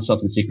clouded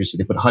itself in secrecy,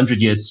 they put 100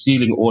 years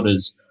sealing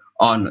orders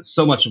on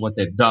so much of what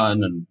they've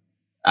done,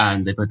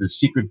 and they put the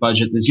secret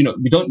budget. There's,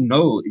 we don't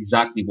know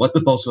exactly what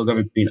the Bolsonaro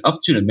government has been up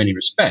to in many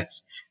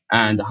respects,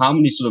 and how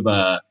many sort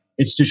of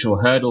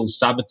institutional hurdles,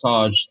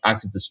 sabotage,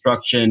 active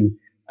destruction,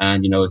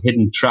 and,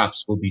 hidden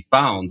traps will be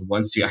found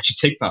once you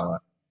actually take power.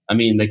 I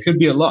mean, there could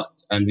be a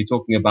lot. And we're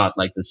talking about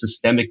like the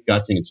systemic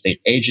gutting of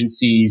state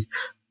agencies,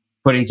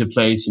 putting into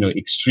place,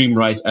 extreme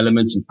right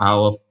elements in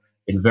power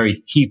in very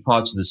key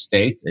parts of the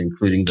state,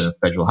 including the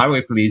Federal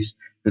Highway Police,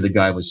 who the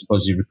guy was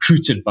supposedly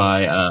recruited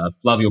by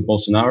Flavio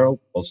Bolsonaro,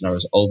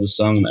 Bolsonaro's oldest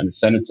son and a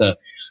senator.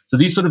 So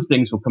these sort of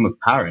things will come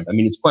apparent. I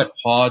mean, it's quite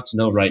hard to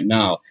know right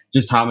now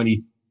just how many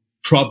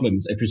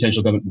problems a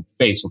potential government will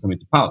face will come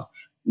into power.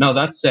 Now,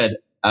 that said,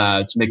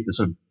 to make the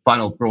sort of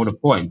final broader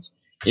point,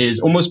 is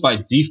almost by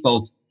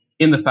default,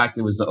 in the fact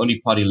it was the only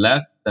party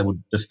left that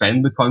would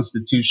defend the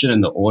Constitution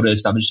and the order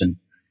established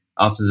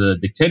after the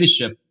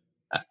dictatorship,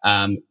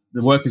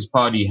 the Workers'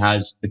 Party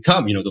has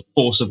become, the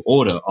force of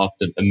order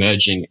after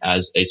emerging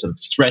as a sort of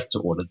threat to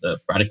order, the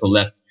radical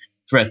left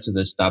threat to the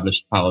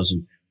established powers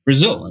in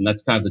Brazil. And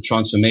that's kind of the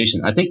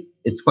transformation. I think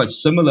it's quite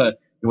similar to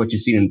what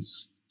you've seen in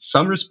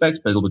some respects,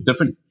 but a little bit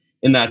different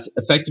in that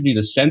effectively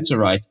the center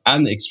right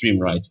and the extreme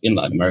right in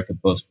Latin America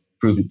both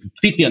proven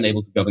completely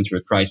unable to govern through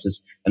a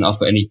crisis and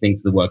offer anything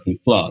to the working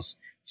class.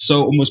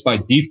 So almost by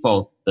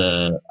default,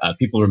 the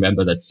people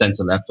remember that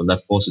center-left or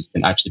left forces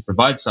can actually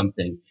provide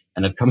something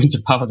and have come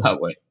into power that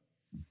way.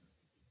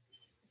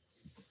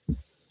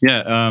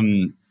 Yeah, I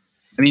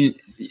mean,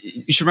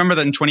 you should remember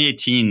that in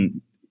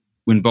 2018,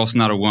 when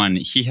Bolsonaro won,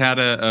 he had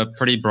a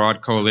pretty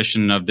broad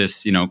coalition of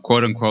this,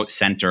 quote unquote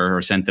center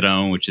or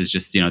centrão, which is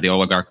just, the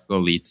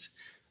oligarchical elites,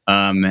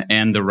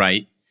 and the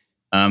right.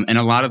 And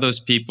a lot of those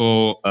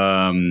people,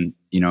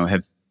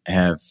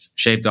 have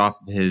shaved off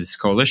his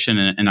coalition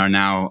and are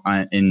now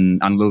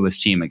on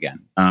Lula's team again.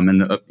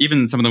 And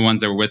even some of the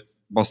ones that were with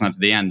Bolsonaro to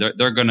the end,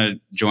 they're going to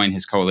join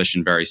his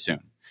coalition very soon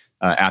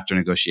after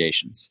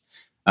negotiations.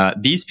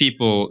 These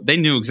people, they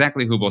knew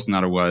exactly who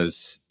Bolsonaro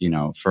was,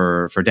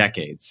 for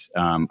decades.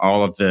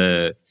 All of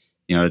the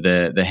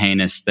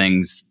heinous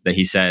things that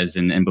he says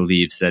and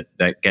believes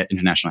that get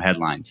international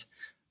headlines.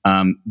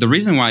 The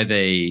reason why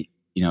they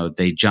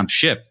jumped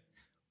ship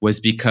was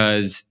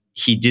because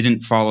he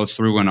didn't follow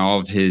through on all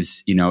of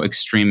his,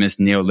 extremist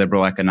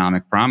neoliberal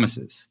economic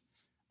promises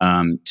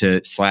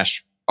to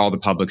slash all the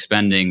public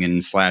spending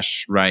and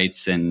slash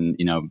rights and,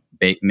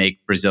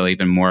 make Brazil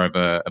even more of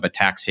a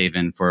tax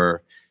haven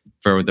for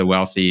the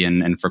wealthy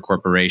and for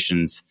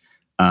corporations.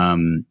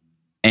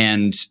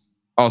 And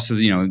also,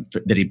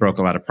 that he broke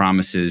a lot of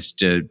promises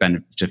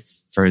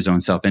for his own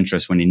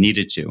self-interest when he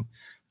needed to.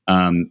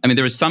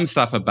 There was some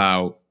stuff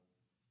about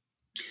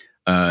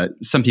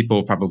some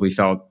people probably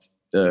felt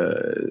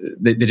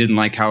they didn't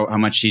like how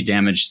much he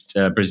damaged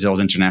Brazil's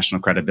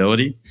international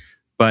credibility.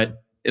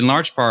 But in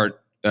large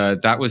part,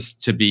 that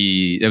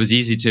was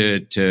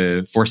easy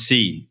to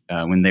foresee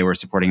when they were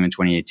supporting him in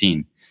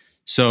 2018.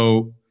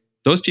 So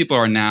those people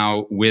are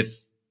now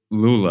with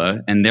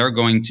Lula, and they're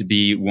going to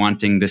be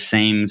wanting the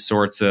same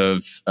sorts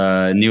of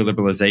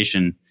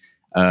neoliberalization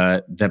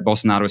that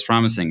Bolsonaro was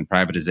promising,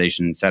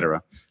 privatization, et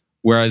cetera.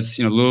 Whereas,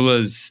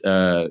 Lula's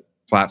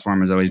platform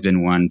has always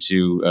been one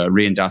to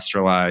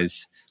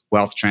reindustrialize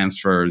wealth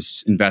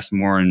transfers, invest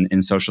more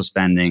in social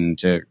spending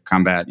to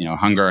combat,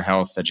 hunger,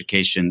 health,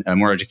 education,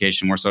 more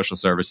social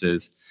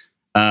services.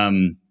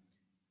 And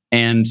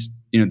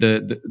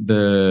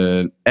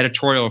the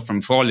editorial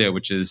from Folha,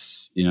 which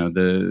is one of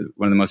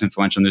the most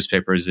influential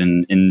newspapers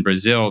in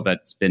Brazil,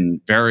 that's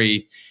been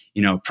very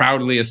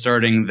proudly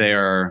asserting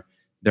their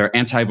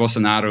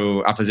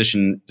anti-Bolsonaro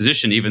opposition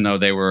position, even though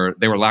they were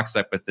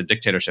lockstep with the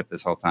dictatorship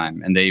this whole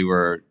time, and they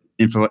were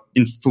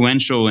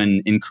influential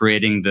in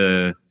creating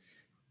the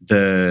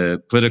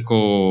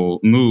political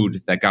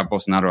mood that got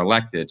Bolsonaro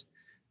elected.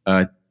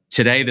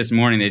 This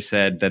morning, they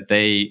said that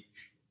they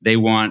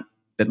want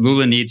that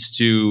Lula needs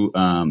to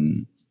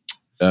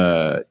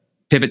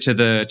pivot to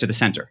the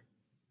center.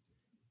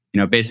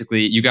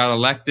 Basically, you got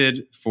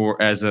elected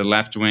as a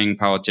left-wing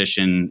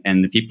politician,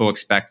 and the people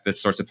expect the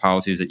sorts of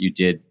policies that you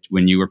did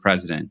when you were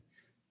president.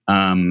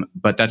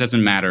 But that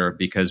doesn't matter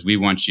because we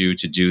want you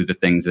to do the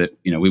things that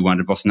we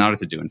wanted Bolsonaro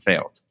to do and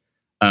failed.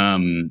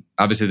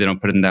 Obviously, they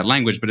don't put it in that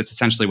language, but it's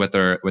essentially what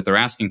they're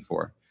asking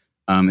for.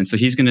 And so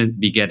he's going to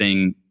be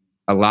getting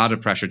a lot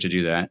of pressure to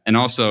do that. And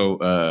also,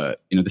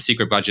 the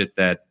secret budget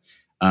that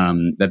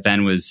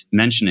Ben was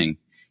mentioning,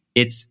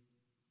 it's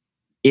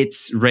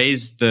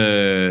raised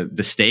the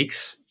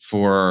stakes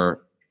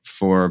for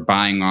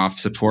buying off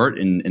support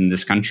in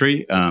this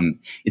country.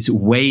 It's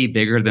way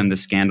bigger than the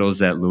scandals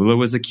that Lula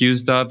was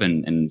accused of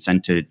and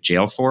sent to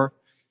jail for,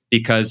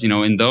 because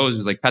in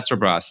those, like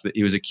Petrobras, that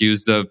he was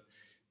accused of,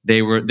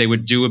 they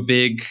would do a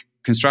big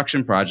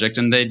construction project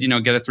and they'd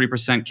get a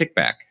 3%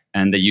 kickback,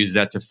 and they used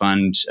that to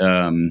fund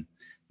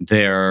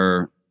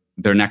their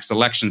next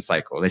election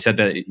cycle. They said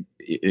that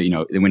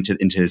it went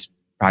into his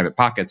private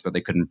pockets, but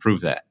they couldn't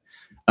prove that.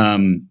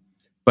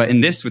 But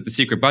in this, with the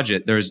secret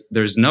budget,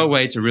 there's no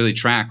way to really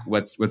track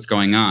what's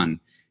going on,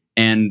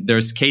 and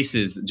there's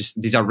cases,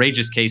 just these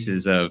outrageous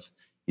cases of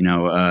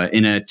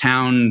in a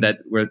town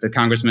where the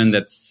congressman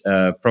that's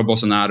pro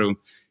Bolsonaro,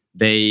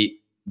 they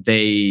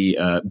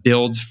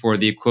billed for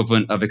the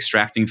equivalent of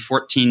extracting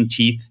 14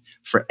 teeth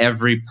for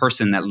every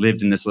person that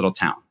lived in this little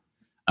town.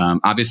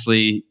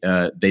 Obviously,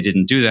 they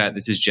didn't do that.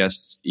 This is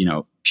just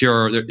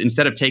pure.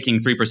 Instead of taking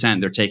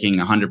 3%, they're taking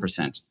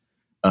 100%.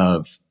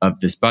 Of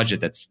this budget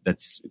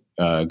that's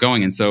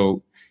going. And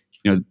so,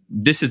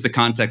 this is the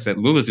context that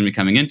Lula's going to be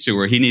coming into,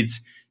 where he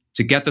needs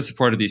to get the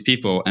support of these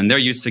people, and they're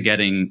used to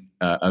getting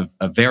a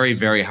very,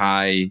 very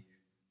high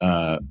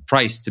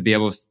price to be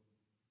able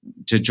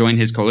to join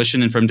his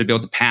coalition and for him to be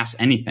able to pass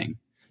anything.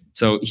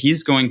 So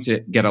he's going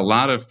to get a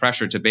lot of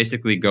pressure to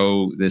basically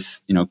go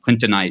this,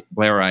 Clintonite,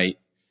 Blairite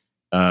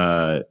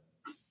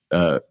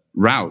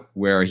route,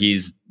 where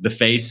he's the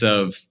face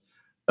of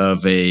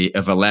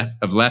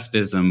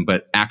leftism,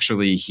 but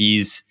actually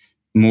he's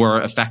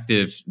more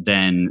effective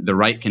than the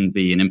right can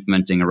be in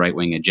implementing a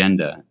right-wing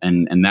agenda,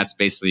 and that's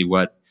basically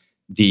what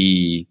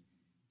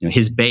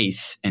his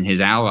base and his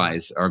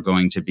allies are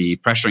going to be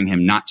pressuring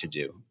him not to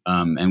do.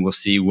 And we'll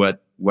see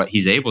what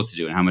he's able to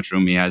do and how much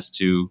room he has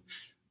to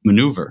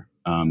maneuver.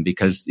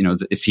 Because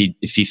if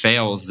he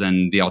fails,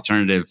 then the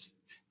alternative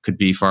could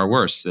be far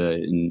worse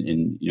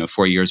in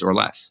 4 years or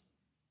less.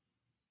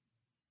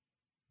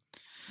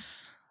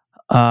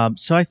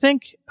 So I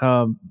think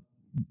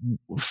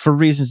for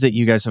reasons that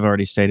you guys have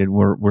already stated,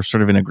 we're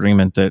sort of in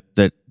agreement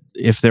that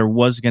if there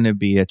was going to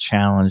be a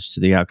challenge to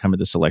the outcome of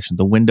this election,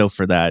 the window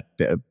for that,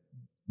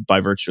 by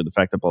virtue of the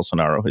fact that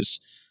Bolsonaro has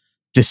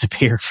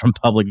disappeared from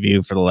public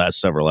view for the last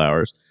several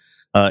hours,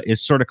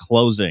 is sort of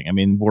closing. I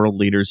mean, world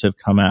leaders have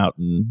come out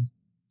and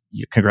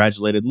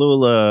congratulated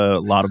Lula.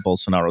 A lot of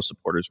Bolsonaro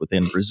supporters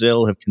within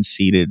Brazil have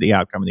conceded the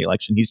outcome of the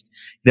election. He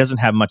doesn't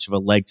have much of a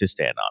leg to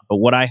stand on. But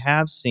what I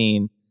have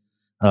seen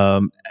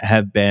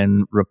have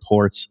been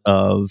reports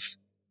of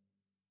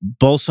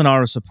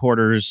Bolsonaro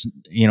supporters,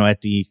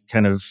 at the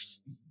kind of,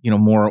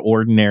 more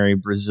ordinary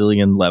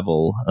Brazilian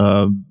level,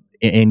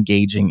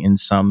 engaging in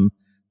some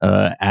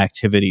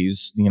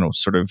activities,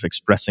 sort of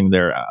expressing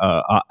their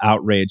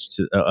outrage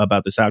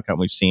about this outcome.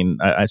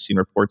 I've seen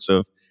reports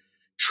of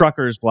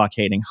truckers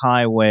blockading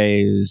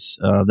highways.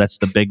 That's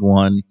the big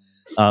one.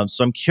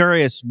 So I'm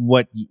curious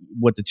what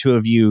the two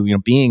of you,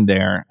 being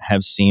there,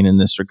 have seen in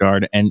this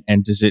regard, and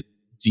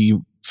do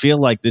you feel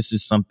like this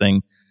is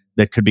something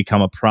that could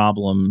become a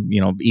problem?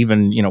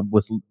 Even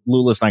with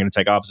Lula's not going to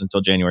take office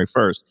until January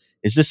 1st.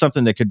 Is this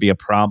something that could be a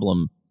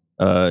problem?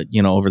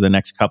 Over the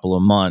next couple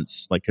of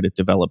months, like, could it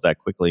develop that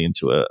quickly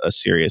into a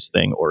serious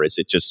thing, or is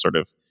it just sort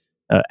of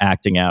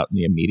acting out in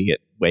the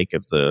immediate wake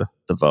of the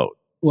vote?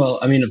 Well,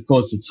 I mean, of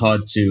course, it's hard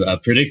to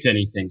predict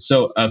anything.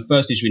 So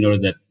first, it should be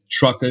noted that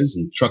truckers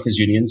and truckers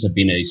unions have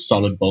been a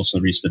solid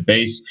Bolsonarista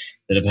base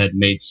that have had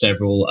made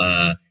several,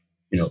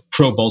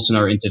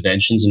 pro-Bolsonaro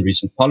interventions in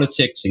recent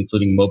politics,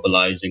 including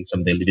mobilizing.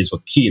 Some of their leaders were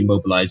key in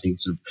mobilizing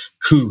sort of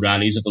coup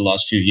rallies of the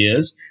last few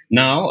years.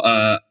 Now,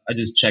 I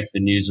just checked the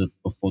news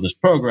before this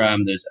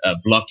program. There's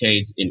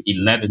blockades in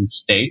 11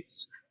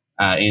 states,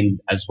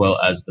 as well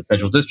as the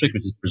federal district,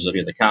 which is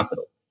Brasilia, the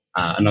capital.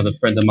 Another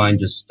friend of mine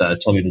just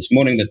told me this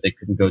morning that they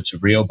couldn't go to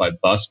Rio by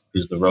bus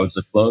because the roads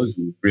are closed.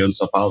 And Rio and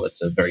Sao Paulo,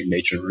 that's a very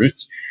major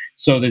route.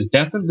 So there's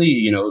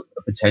definitely,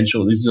 a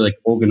potential. These are like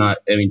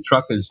organized. I mean,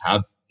 truckers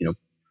have,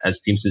 as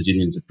Teamsters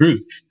unions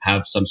approved,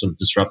 have some sort of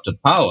disruptive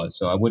power.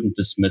 So I wouldn't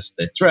dismiss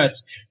their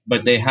threats,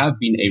 but they have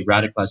been a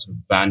radicalized sort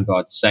of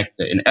vanguard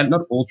sector, and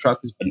not all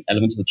truckers, but an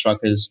element of the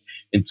truckers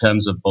in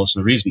terms of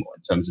Bolsonarismo,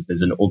 in terms of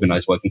there's an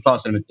organized working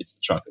class element, it's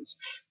the truckers.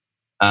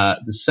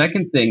 The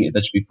second thing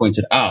that should be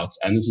pointed out,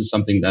 and this is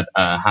something that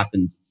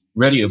happened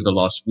really over the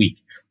last week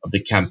of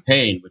the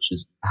campaign, which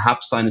is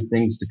perhaps sign of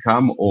things to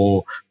come,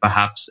 or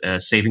perhaps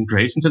saving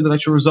grace in terms of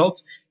electoral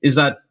results, is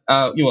that,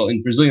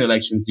 in Brazilian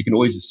elections, you can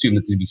always assume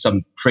that there'll be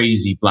some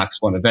crazy black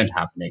swan event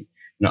happening,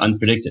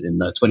 unpredicted. In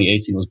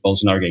 2018 was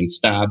Bolsonaro getting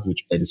stabbed,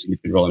 which played a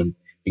significant role in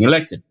being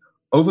elected.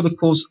 Over the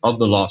course of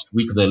the last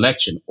week of the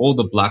election, all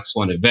the black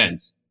swan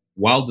events,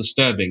 while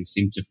disturbing,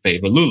 seem to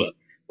favor Lula.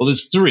 Well,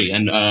 there's three,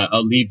 and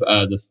I'll leave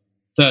the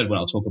third one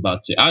I'll talk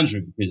about to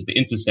Andrew, because the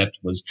intercept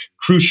was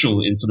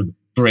crucial in sort of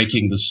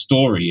breaking the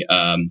story.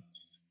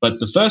 But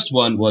the first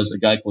one was a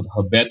guy called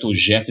Roberto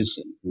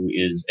Jefferson, who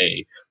is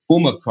a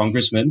former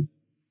congressman,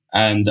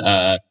 and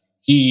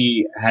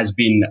he has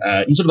been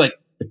he's sort of like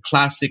the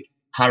classic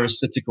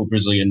parasitical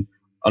Brazilian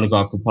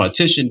oligarchical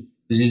politician,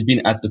 because he's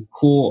been at the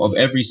core of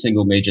every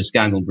single major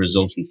scandal in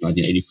Brazil since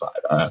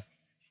 1985,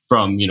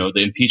 from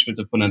the impeachment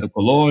of Fernando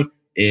Collor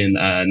in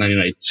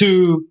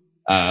 1992.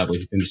 Where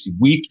he famously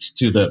weeped,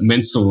 to the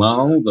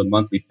Mensalão, the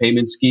monthly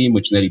payment scheme,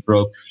 which nearly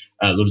broke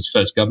Lula's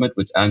first government,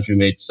 which Andrew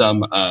made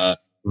some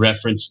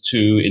reference to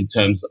in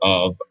terms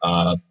of,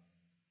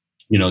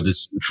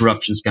 this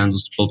corruption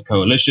scandals to build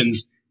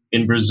coalitions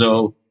in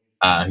Brazil.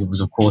 He was,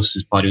 of course,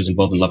 his party was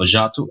involved in Lava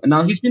Jato. And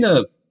now he's been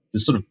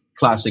this sort of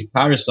classic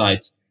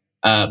parasite,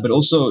 but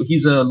also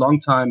he's a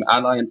longtime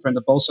ally and friend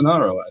of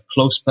Bolsonaro, a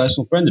close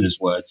personal friend in his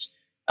words.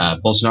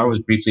 Bolsonaro was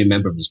briefly a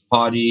member of his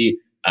party.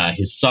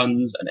 His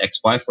sons and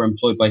ex-wife were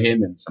employed by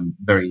him in some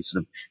very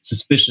sort of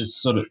suspicious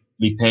sort of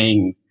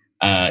paying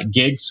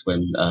gigs,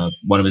 when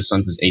one of his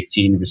sons was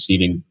 18,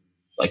 receiving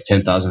like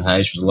 10,000 reais,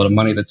 which was a lot of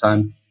money at the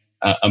time,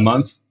 a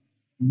month.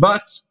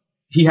 But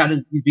he's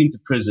been to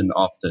prison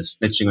after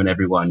snitching on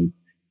everyone,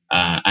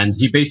 and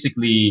he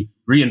basically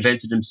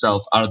reinvented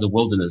himself out of the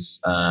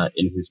wilderness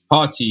in his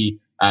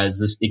party as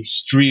this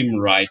extreme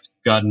right,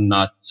 gun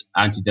nut,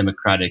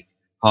 anti-democratic,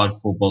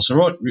 hardcore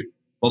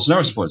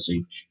Bolsonaro supporter. So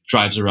he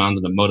drives around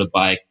on a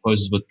motorbike,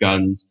 poses with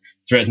guns,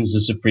 threatens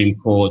the Supreme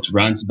Court,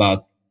 rants about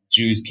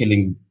Jews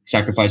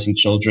sacrificing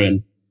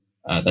children.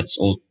 That's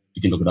all.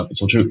 You can look it up.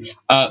 It's all true.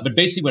 But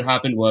basically what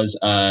happened was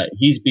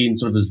he's been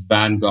sort of this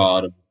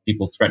vanguard of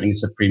people threatening the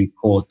Supreme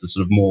Court, the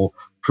sort of more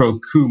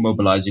pro-coup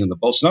mobilizing on the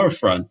Bolsonaro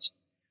front.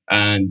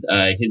 And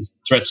his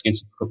threats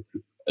against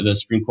the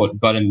Supreme Court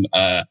got him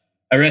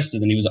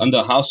arrested, and he was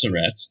under house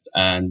arrest.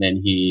 And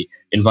then he,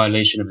 in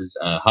violation of his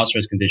house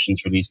arrest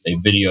conditions, released a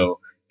video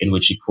in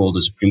which he called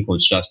the Supreme Court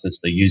justice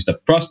the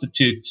used-up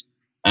prostitute.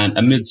 And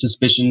amid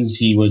suspicions,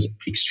 he was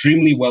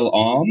extremely well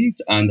armed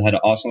and had an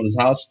arsenal at his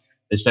house.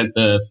 They sent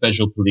the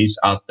federal police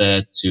out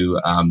there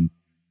to,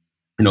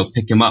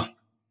 pick him up,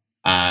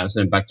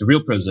 send him back to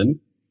real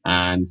prison.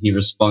 and he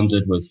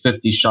responded with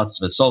 50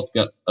 shots of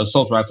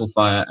assault rifle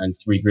fire and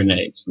 3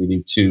 grenades,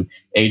 leaving 2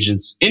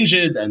 agents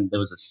injured. And there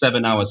was a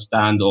 7-hour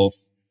standoff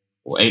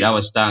or 8-hour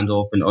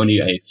standoff, and only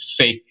a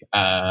fake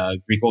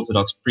Greek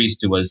Orthodox priest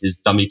who was his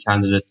dummy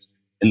candidate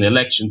in the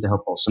election to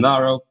help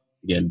Bolsonaro,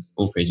 again,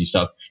 all crazy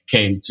stuff,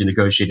 came to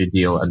negotiate a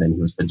deal, and then he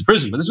was put to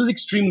prison. But this was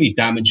extremely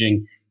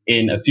damaging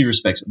in a few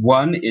respects.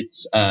 One,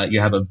 it's you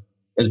have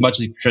as much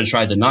as he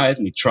tried to deny it,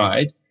 and he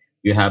tried,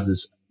 you have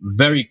this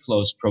very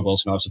close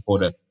pro-Bolsonaro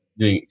supporter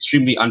doing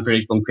extremely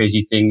unpredictable and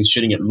crazy things,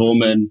 shooting at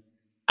lawmen,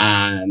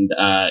 and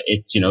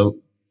it's,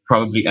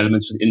 probably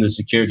elements within the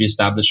security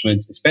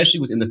establishment, especially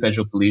within the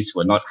federal police,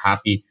 who are not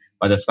happy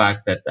by the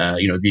fact that,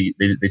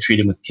 they treat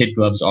him with kid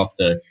gloves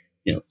after,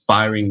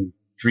 firing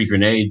 3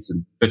 grenades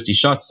and 50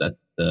 shots at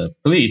the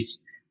police.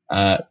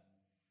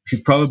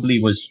 He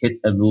probably was hit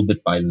a little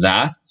bit by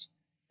that.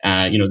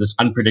 This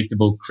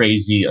unpredictable,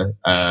 crazy, sort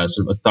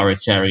of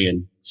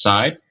authoritarian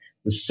side.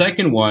 The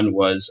second one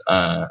was,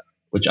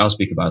 which I'll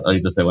speak about,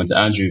 the third one to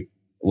Andrew,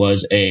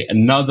 was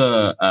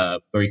another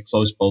very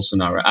close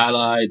Bolsonaro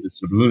ally, the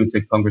sort of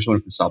lunatic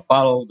congresswoman from Sao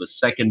Paulo, the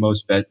second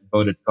most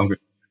voted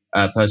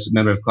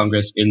member of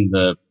Congress in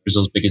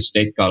Brazil's biggest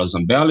state, Carlos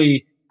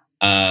Zambelli.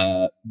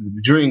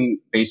 During,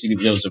 basically,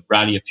 there was a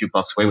rally a few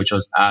blocks away, which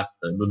was at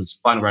Lula's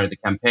final rally of the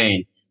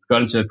campaign,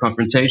 got into a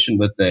confrontation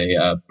with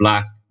a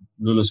black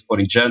Lula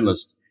supporting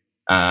journalist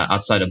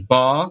outside a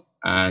bar,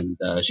 and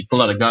she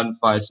pulled out a gun,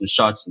 fired some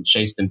shots, and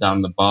chased him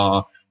down the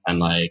bar,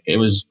 and it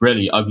was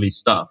really ugly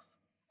stuff.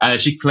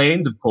 She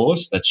claimed, of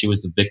course, that she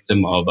was the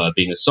victim of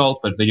being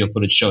assaulted, but video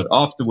footage showed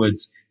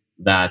afterwards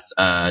that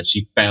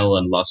she fell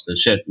and lost her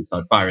shit and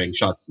started firing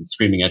shots and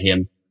screaming at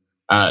him.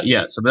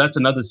 So that's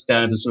another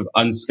standard, sort of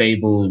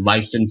unstable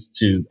license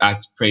to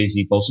act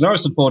crazy Bolsonaro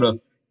supporter.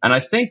 And I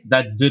think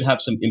that did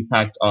have some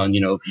impact on,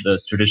 the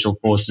traditional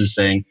forces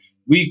saying,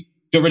 we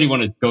don't really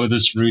want to go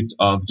this route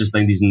of just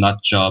letting these nut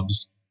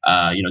jobs,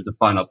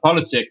 define our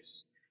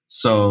politics.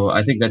 So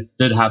I think that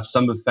did have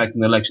some effect in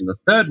the election. The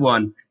third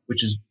one,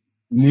 which is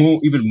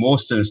even more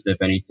sinister,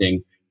 if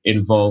anything,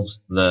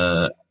 involves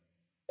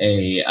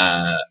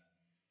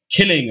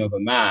killing of a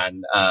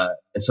man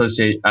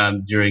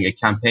during a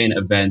campaign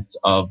event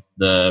of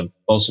the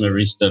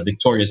Bolsonarista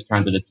victorious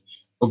candidate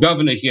for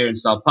governor here in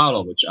Sao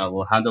Paulo, which I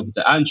will hand over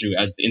to Andrew,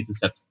 as The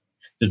Intercept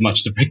did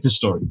much to break the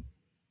story.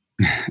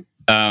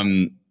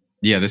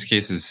 This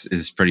case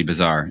is pretty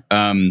bizarre.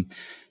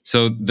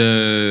 So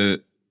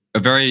a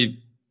very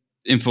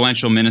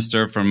influential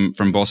minister from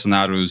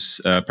Bolsonaro's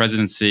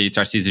presidency,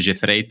 Tarcísio de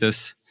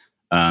Freitas,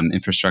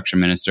 infrastructure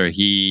minister.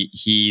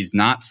 He's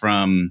not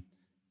from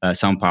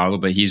São Paulo,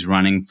 but he's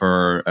running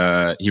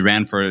he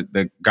ran for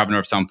the governor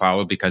of São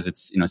Paulo because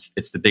it's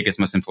the biggest,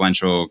 most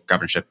influential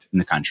governorship in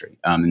the country.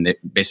 And they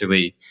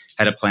basically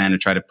had a plan to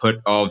try to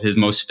put all of his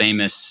most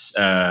famous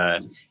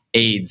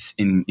aides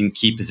in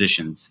key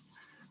positions.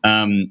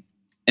 And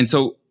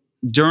so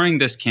during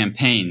this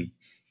campaign,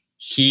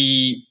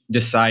 he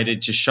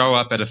decided to show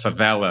up at a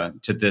favela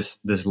to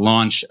this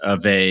launch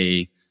of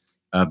a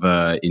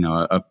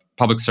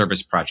public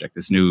service project,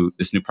 this new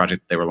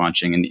project that they were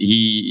launching. And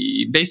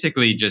he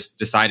basically just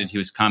decided he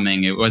was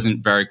coming. It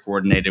wasn't very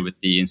coordinated with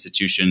the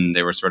institution.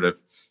 They were sort of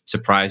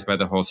surprised by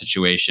the whole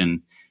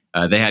situation.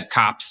 They had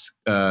cops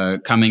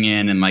coming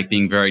in and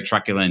being very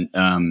truculent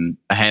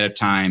ahead of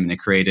time, and it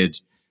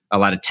created a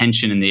lot of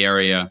tension in the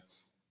area.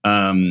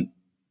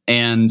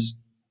 And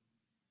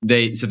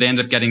they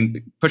ended up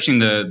pushing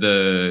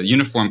the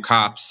uniformed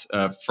cops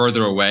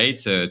further away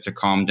to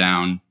calm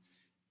down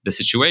the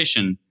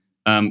situation.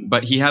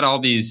 But he had all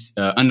these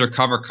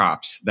undercover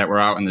cops that were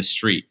out in the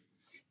street.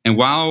 And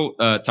while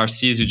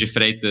Tarcísio de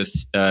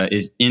Freitas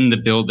is in the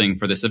building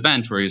for this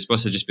event, where he was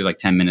supposed to just be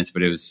 10 minutes,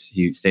 but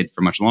he stayed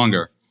for much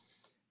longer.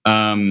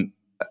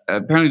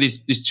 Apparently,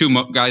 these two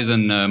guys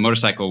on a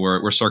motorcycle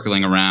were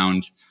circling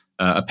around.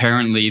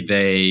 Apparently,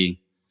 they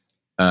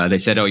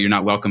said, "Oh, you're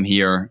not welcome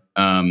here."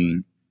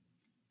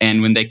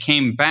 And when they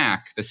came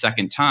back the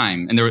second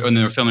time, and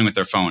they were filming with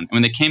their phone, and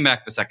when they came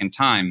back the second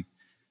time,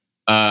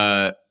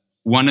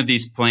 one of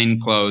these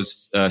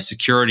plainclothes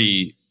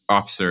security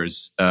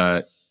officers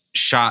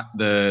shot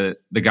the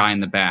guy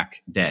in the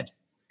back dead.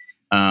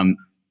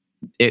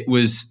 It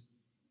was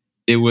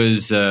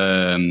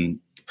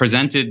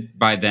presented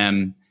by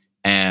them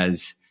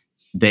as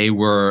they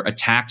were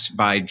attacked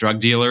by drug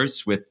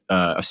dealers with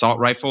assault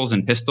rifles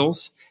and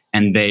pistols,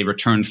 and they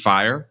returned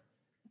fire.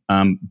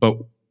 But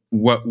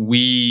what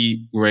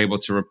we were able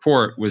to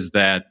report was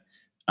that,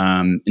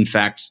 in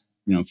fact,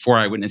 4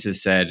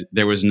 eyewitnesses said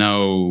there was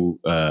no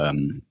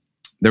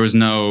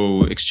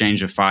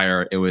exchange of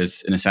fire. It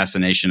was an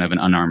assassination of an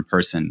unarmed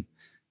person,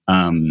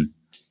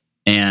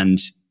 and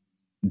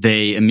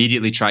they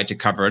immediately tried to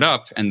cover it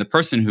up. And the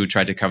person who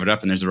tried to cover it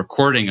up, and there's a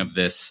recording of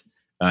this,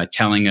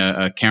 telling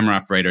a camera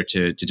operator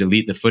to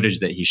delete the footage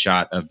that he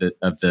shot of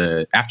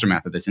the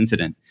aftermath of this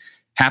incident,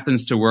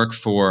 happens to work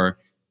for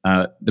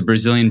the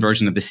Brazilian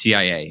version of the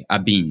CIA,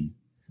 ABIN.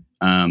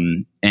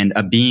 And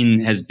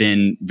ABIN has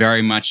been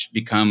very much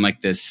become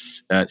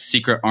this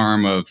secret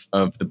arm of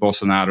the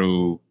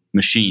Bolsonaro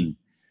machine,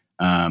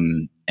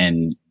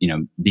 and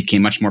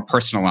became much more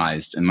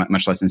personalized and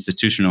much less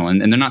institutional.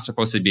 And they're not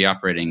supposed to be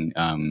operating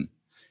on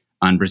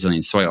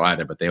Brazilian soil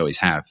either, but they always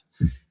have.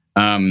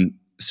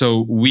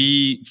 So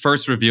we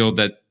first revealed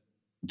that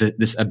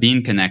this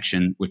Amin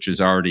connection, which was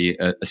already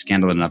a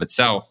scandal in and of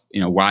itself,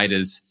 why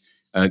does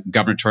a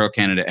gubernatorial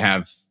candidate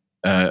have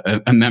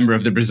a member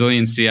of the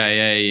Brazilian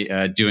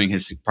CIA doing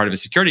his part of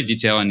his security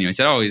detail? And he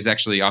said, "Oh, he's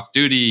actually off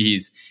duty.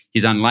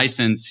 He's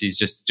unlicensed. He's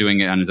just doing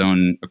it on his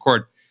own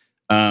accord."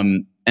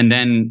 And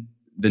then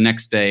the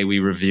next day, we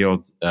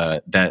revealed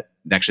that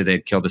actually they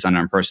had killed this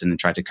unarmed person and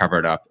tried to cover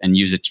it up and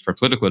use it for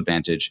political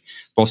advantage.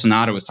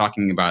 Bolsonaro was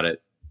talking about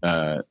it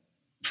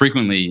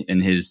frequently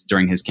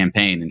during his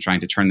campaign and trying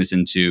to turn this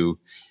into,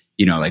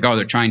 oh,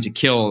 they're trying to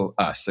kill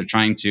us. They're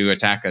trying to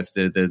attack us.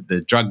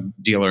 The drug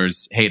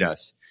dealers hate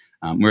us.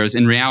 Whereas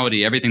in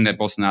reality, everything that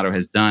Bolsonaro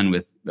has done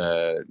with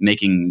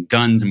making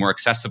guns more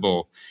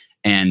accessible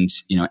and,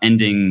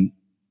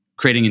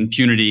 creating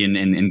impunity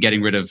and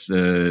getting rid of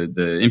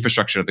the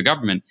infrastructure of the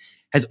government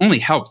has only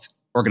helped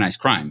organized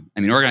crime. I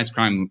mean, organized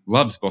crime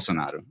loves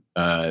Bolsonaro.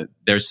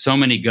 There's so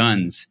many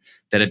guns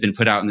that have been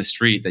put out in the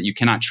street that you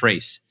cannot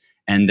trace.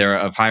 And they're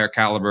of higher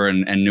caliber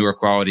and newer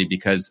quality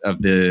because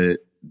of the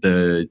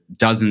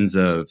dozens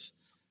of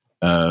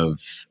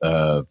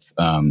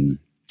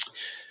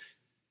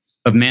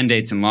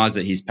mandates and laws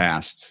that he's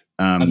passed.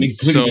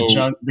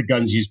 The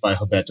guns used by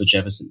Roberto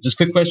Jefferson. Just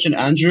quick question,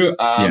 Andrew.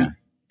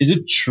 Is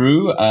it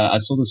true? I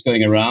saw this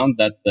going around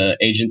that the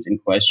agent in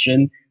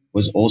question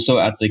was also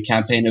at the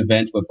campaign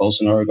event where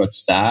Bolsonaro got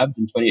stabbed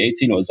in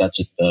 2018, or is that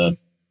just gossip?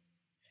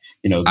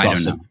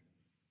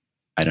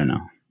 I don't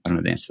know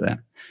the answer to that.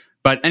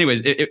 But anyways,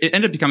 it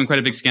ended up becoming quite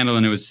a big scandal,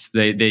 and it was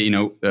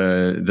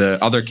the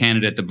other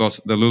candidate,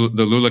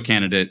 the Lula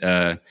candidate,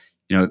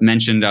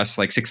 mentioned us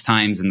like 6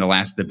 times in the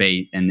last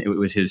debate, and it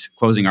was his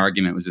closing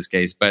argument was this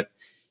case. But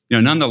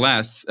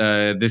nonetheless,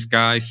 this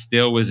guy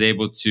still was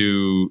able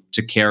to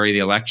carry the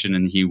election,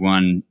 and he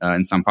won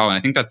in São Paulo. And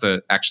I think that's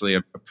actually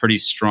a pretty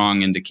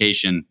strong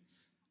indication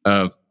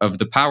of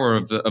the power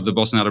of the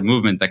Bolsonaro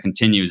movement that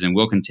continues and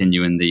will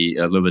continue in the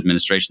Lula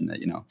administration. That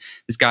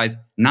this guy's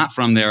not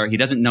from there. He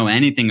doesn't know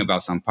anything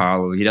about São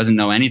Paulo. He doesn't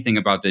know anything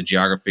about the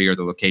geography or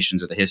the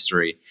locations or the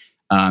history.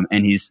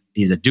 And he's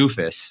a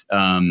doofus.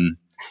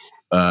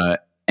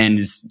 And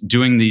is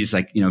doing these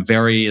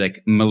very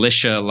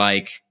militia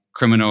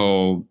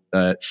criminal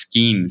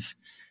schemes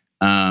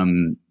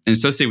and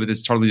associated with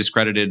this totally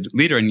discredited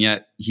leader. And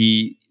yet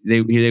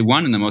they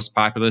won in the most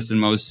populous and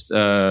most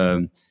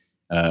in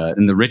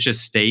the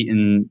richest state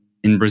in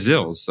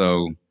Brazil.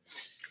 So,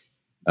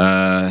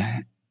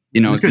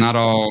 it's not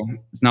all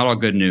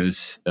good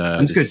news.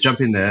 I'm just going to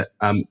jump in there.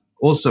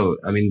 Also,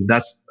 I mean,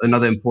 that's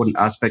another important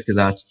aspect of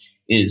that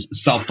is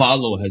Sao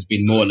Paulo has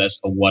been more or less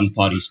a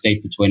one-party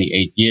state for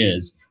 28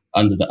 years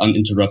under the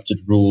uninterrupted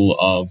rule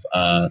of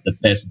the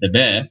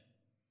PSDB,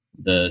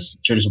 the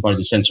traditional party of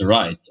the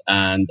center-right.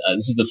 And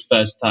this is the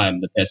first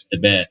time the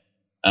PSDB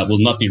will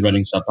not be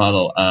running Sao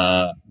Paulo.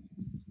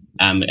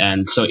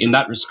 And so in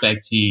that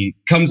respect, he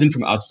comes in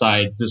from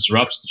outside,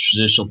 disrupts the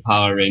traditional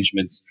power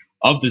arrangements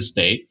of the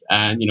state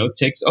and,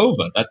 takes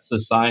over. That's a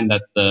sign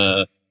that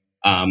the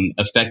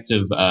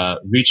effective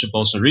reach of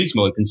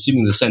Bolsonarismo and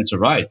consuming the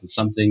center-right is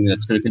something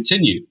that's going to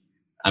continue.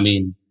 I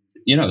mean,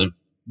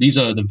 these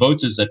are the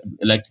voters that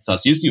elected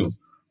Tarcísio,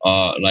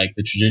 like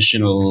the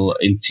traditional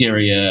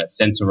interior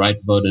center-right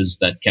voters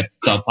that kept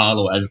Sao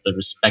Paulo as the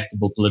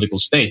respectable political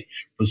state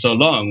for so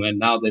long. And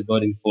now they're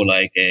voting for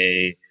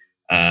a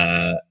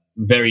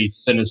very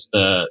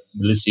sinister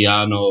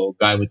Miliciano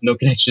guy with no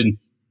connection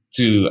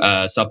to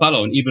Sao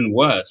Paulo. And even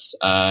worse,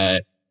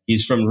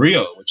 he's from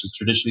Rio, which is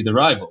traditionally the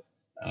rival.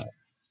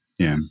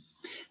 Yeah.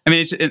 I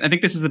mean, I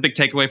think this is the big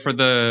takeaway for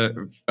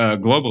the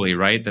globally,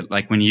 right? That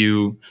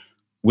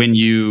when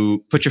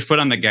you put your foot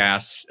on the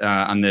gas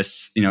on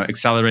this,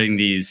 accelerating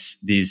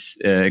these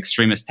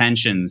extremist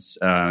tensions,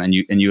 and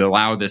you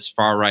allow this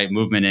far right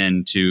movement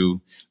in to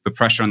put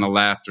pressure on the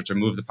left or to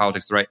move the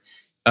politics to the right,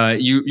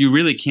 you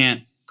really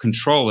can't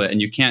control it,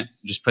 and you can't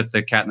just put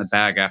the cat in the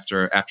bag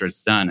after it's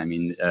done. I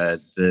mean,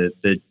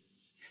 the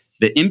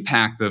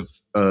impact of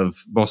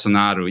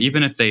Bolsonaro,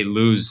 even if they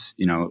lose,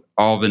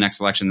 all the next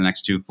election, the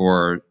next 2,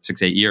 4,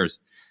 6, 8 years,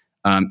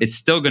 it's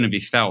still going to be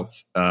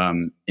felt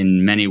in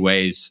many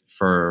ways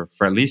for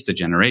at least a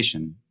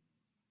generation.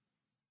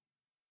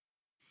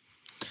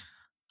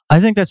 I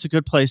think that's a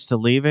good place to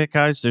leave it,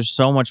 guys. There's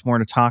so much more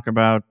to talk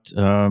about.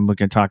 We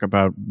can talk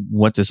about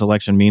what this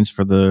election means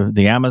for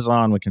the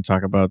Amazon. We can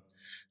talk about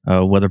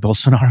whether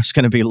Bolsonaro is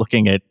going to be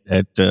looking at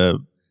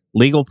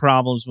legal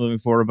problems moving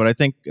forward. But I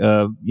think,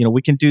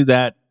 we can do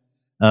that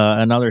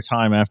another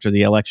time after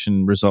the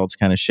election results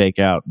kind of shake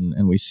out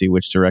and we see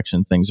which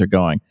direction things are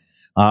going.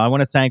 I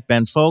want to thank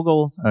Ben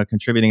Fogle,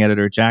 contributing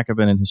editor at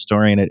Jacobin and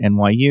historian at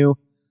NYU.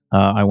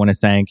 I want to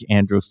thank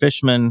Andrew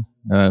Fishman,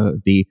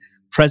 the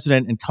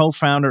president and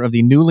co-founder of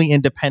the newly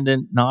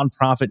independent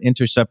nonprofit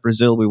Intercept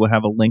Brazil. We will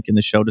have a link in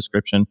the show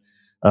description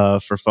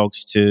for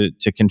folks to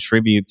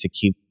contribute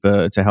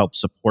to help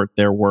support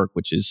their work,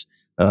 which is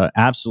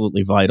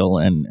absolutely vital,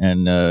 and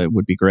it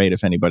would be great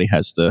if anybody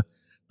has the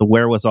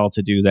wherewithal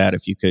to do that.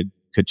 If you could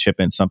chip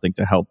in something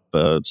to help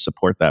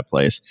support that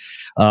place.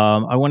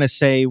 I want to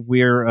say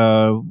we're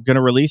going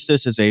to release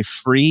this as a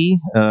free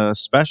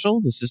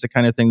special. This is the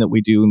kind of thing that we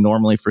do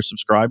normally for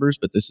subscribers,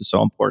 but this is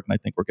so important. I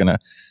think we're going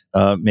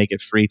to make it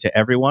free to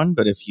everyone.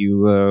 But if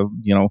you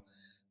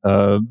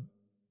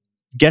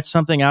get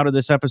something out of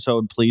this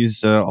episode,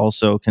 please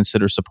also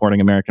consider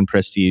supporting American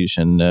Prestige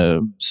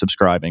and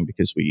subscribing,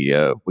 because we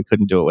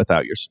couldn't do it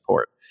without your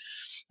support.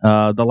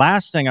 The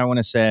last thing I want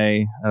to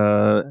say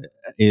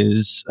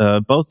is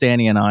both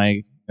Danny and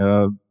I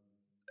owe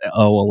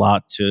a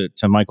lot to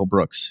Michael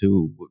Brooks,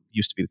 who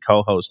used to be the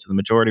co-host of The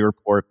Majority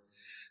Report,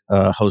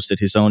 hosted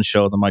his own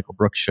show, The Michael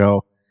Brooks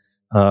Show,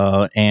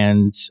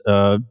 and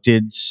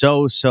did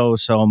so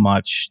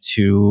much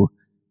to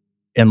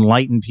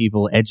enlighten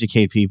people,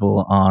 educate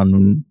people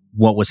on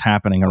what was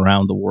happening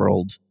around the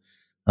world,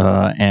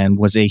 and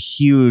was a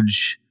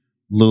huge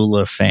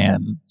Lula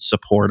fan,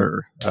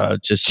 supporter.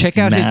 Just check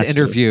out massive. His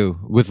interview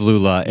with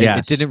Lula. Yes.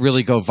 It didn't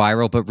really go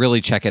viral, but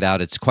really check it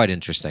out. It's quite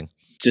interesting.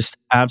 Just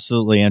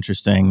absolutely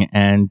interesting.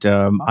 And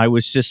I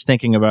was just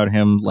thinking about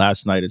him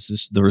last night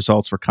as the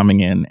results were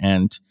coming in.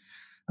 And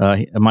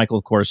Michael,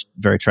 of course,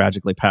 very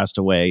tragically passed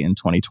away in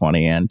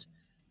 2020. And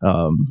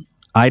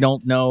I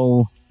don't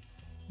know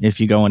if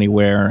you go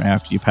anywhere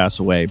after you pass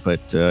away,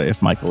 but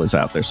if Michael is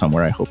out there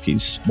somewhere, I hope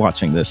he's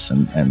watching this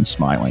and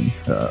smiling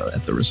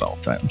at the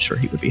result. I'm sure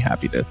he would be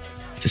happy to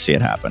see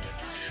it happen.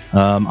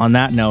 On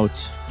that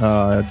note,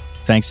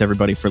 thanks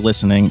everybody for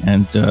listening,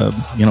 and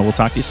we'll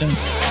talk to you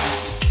soon.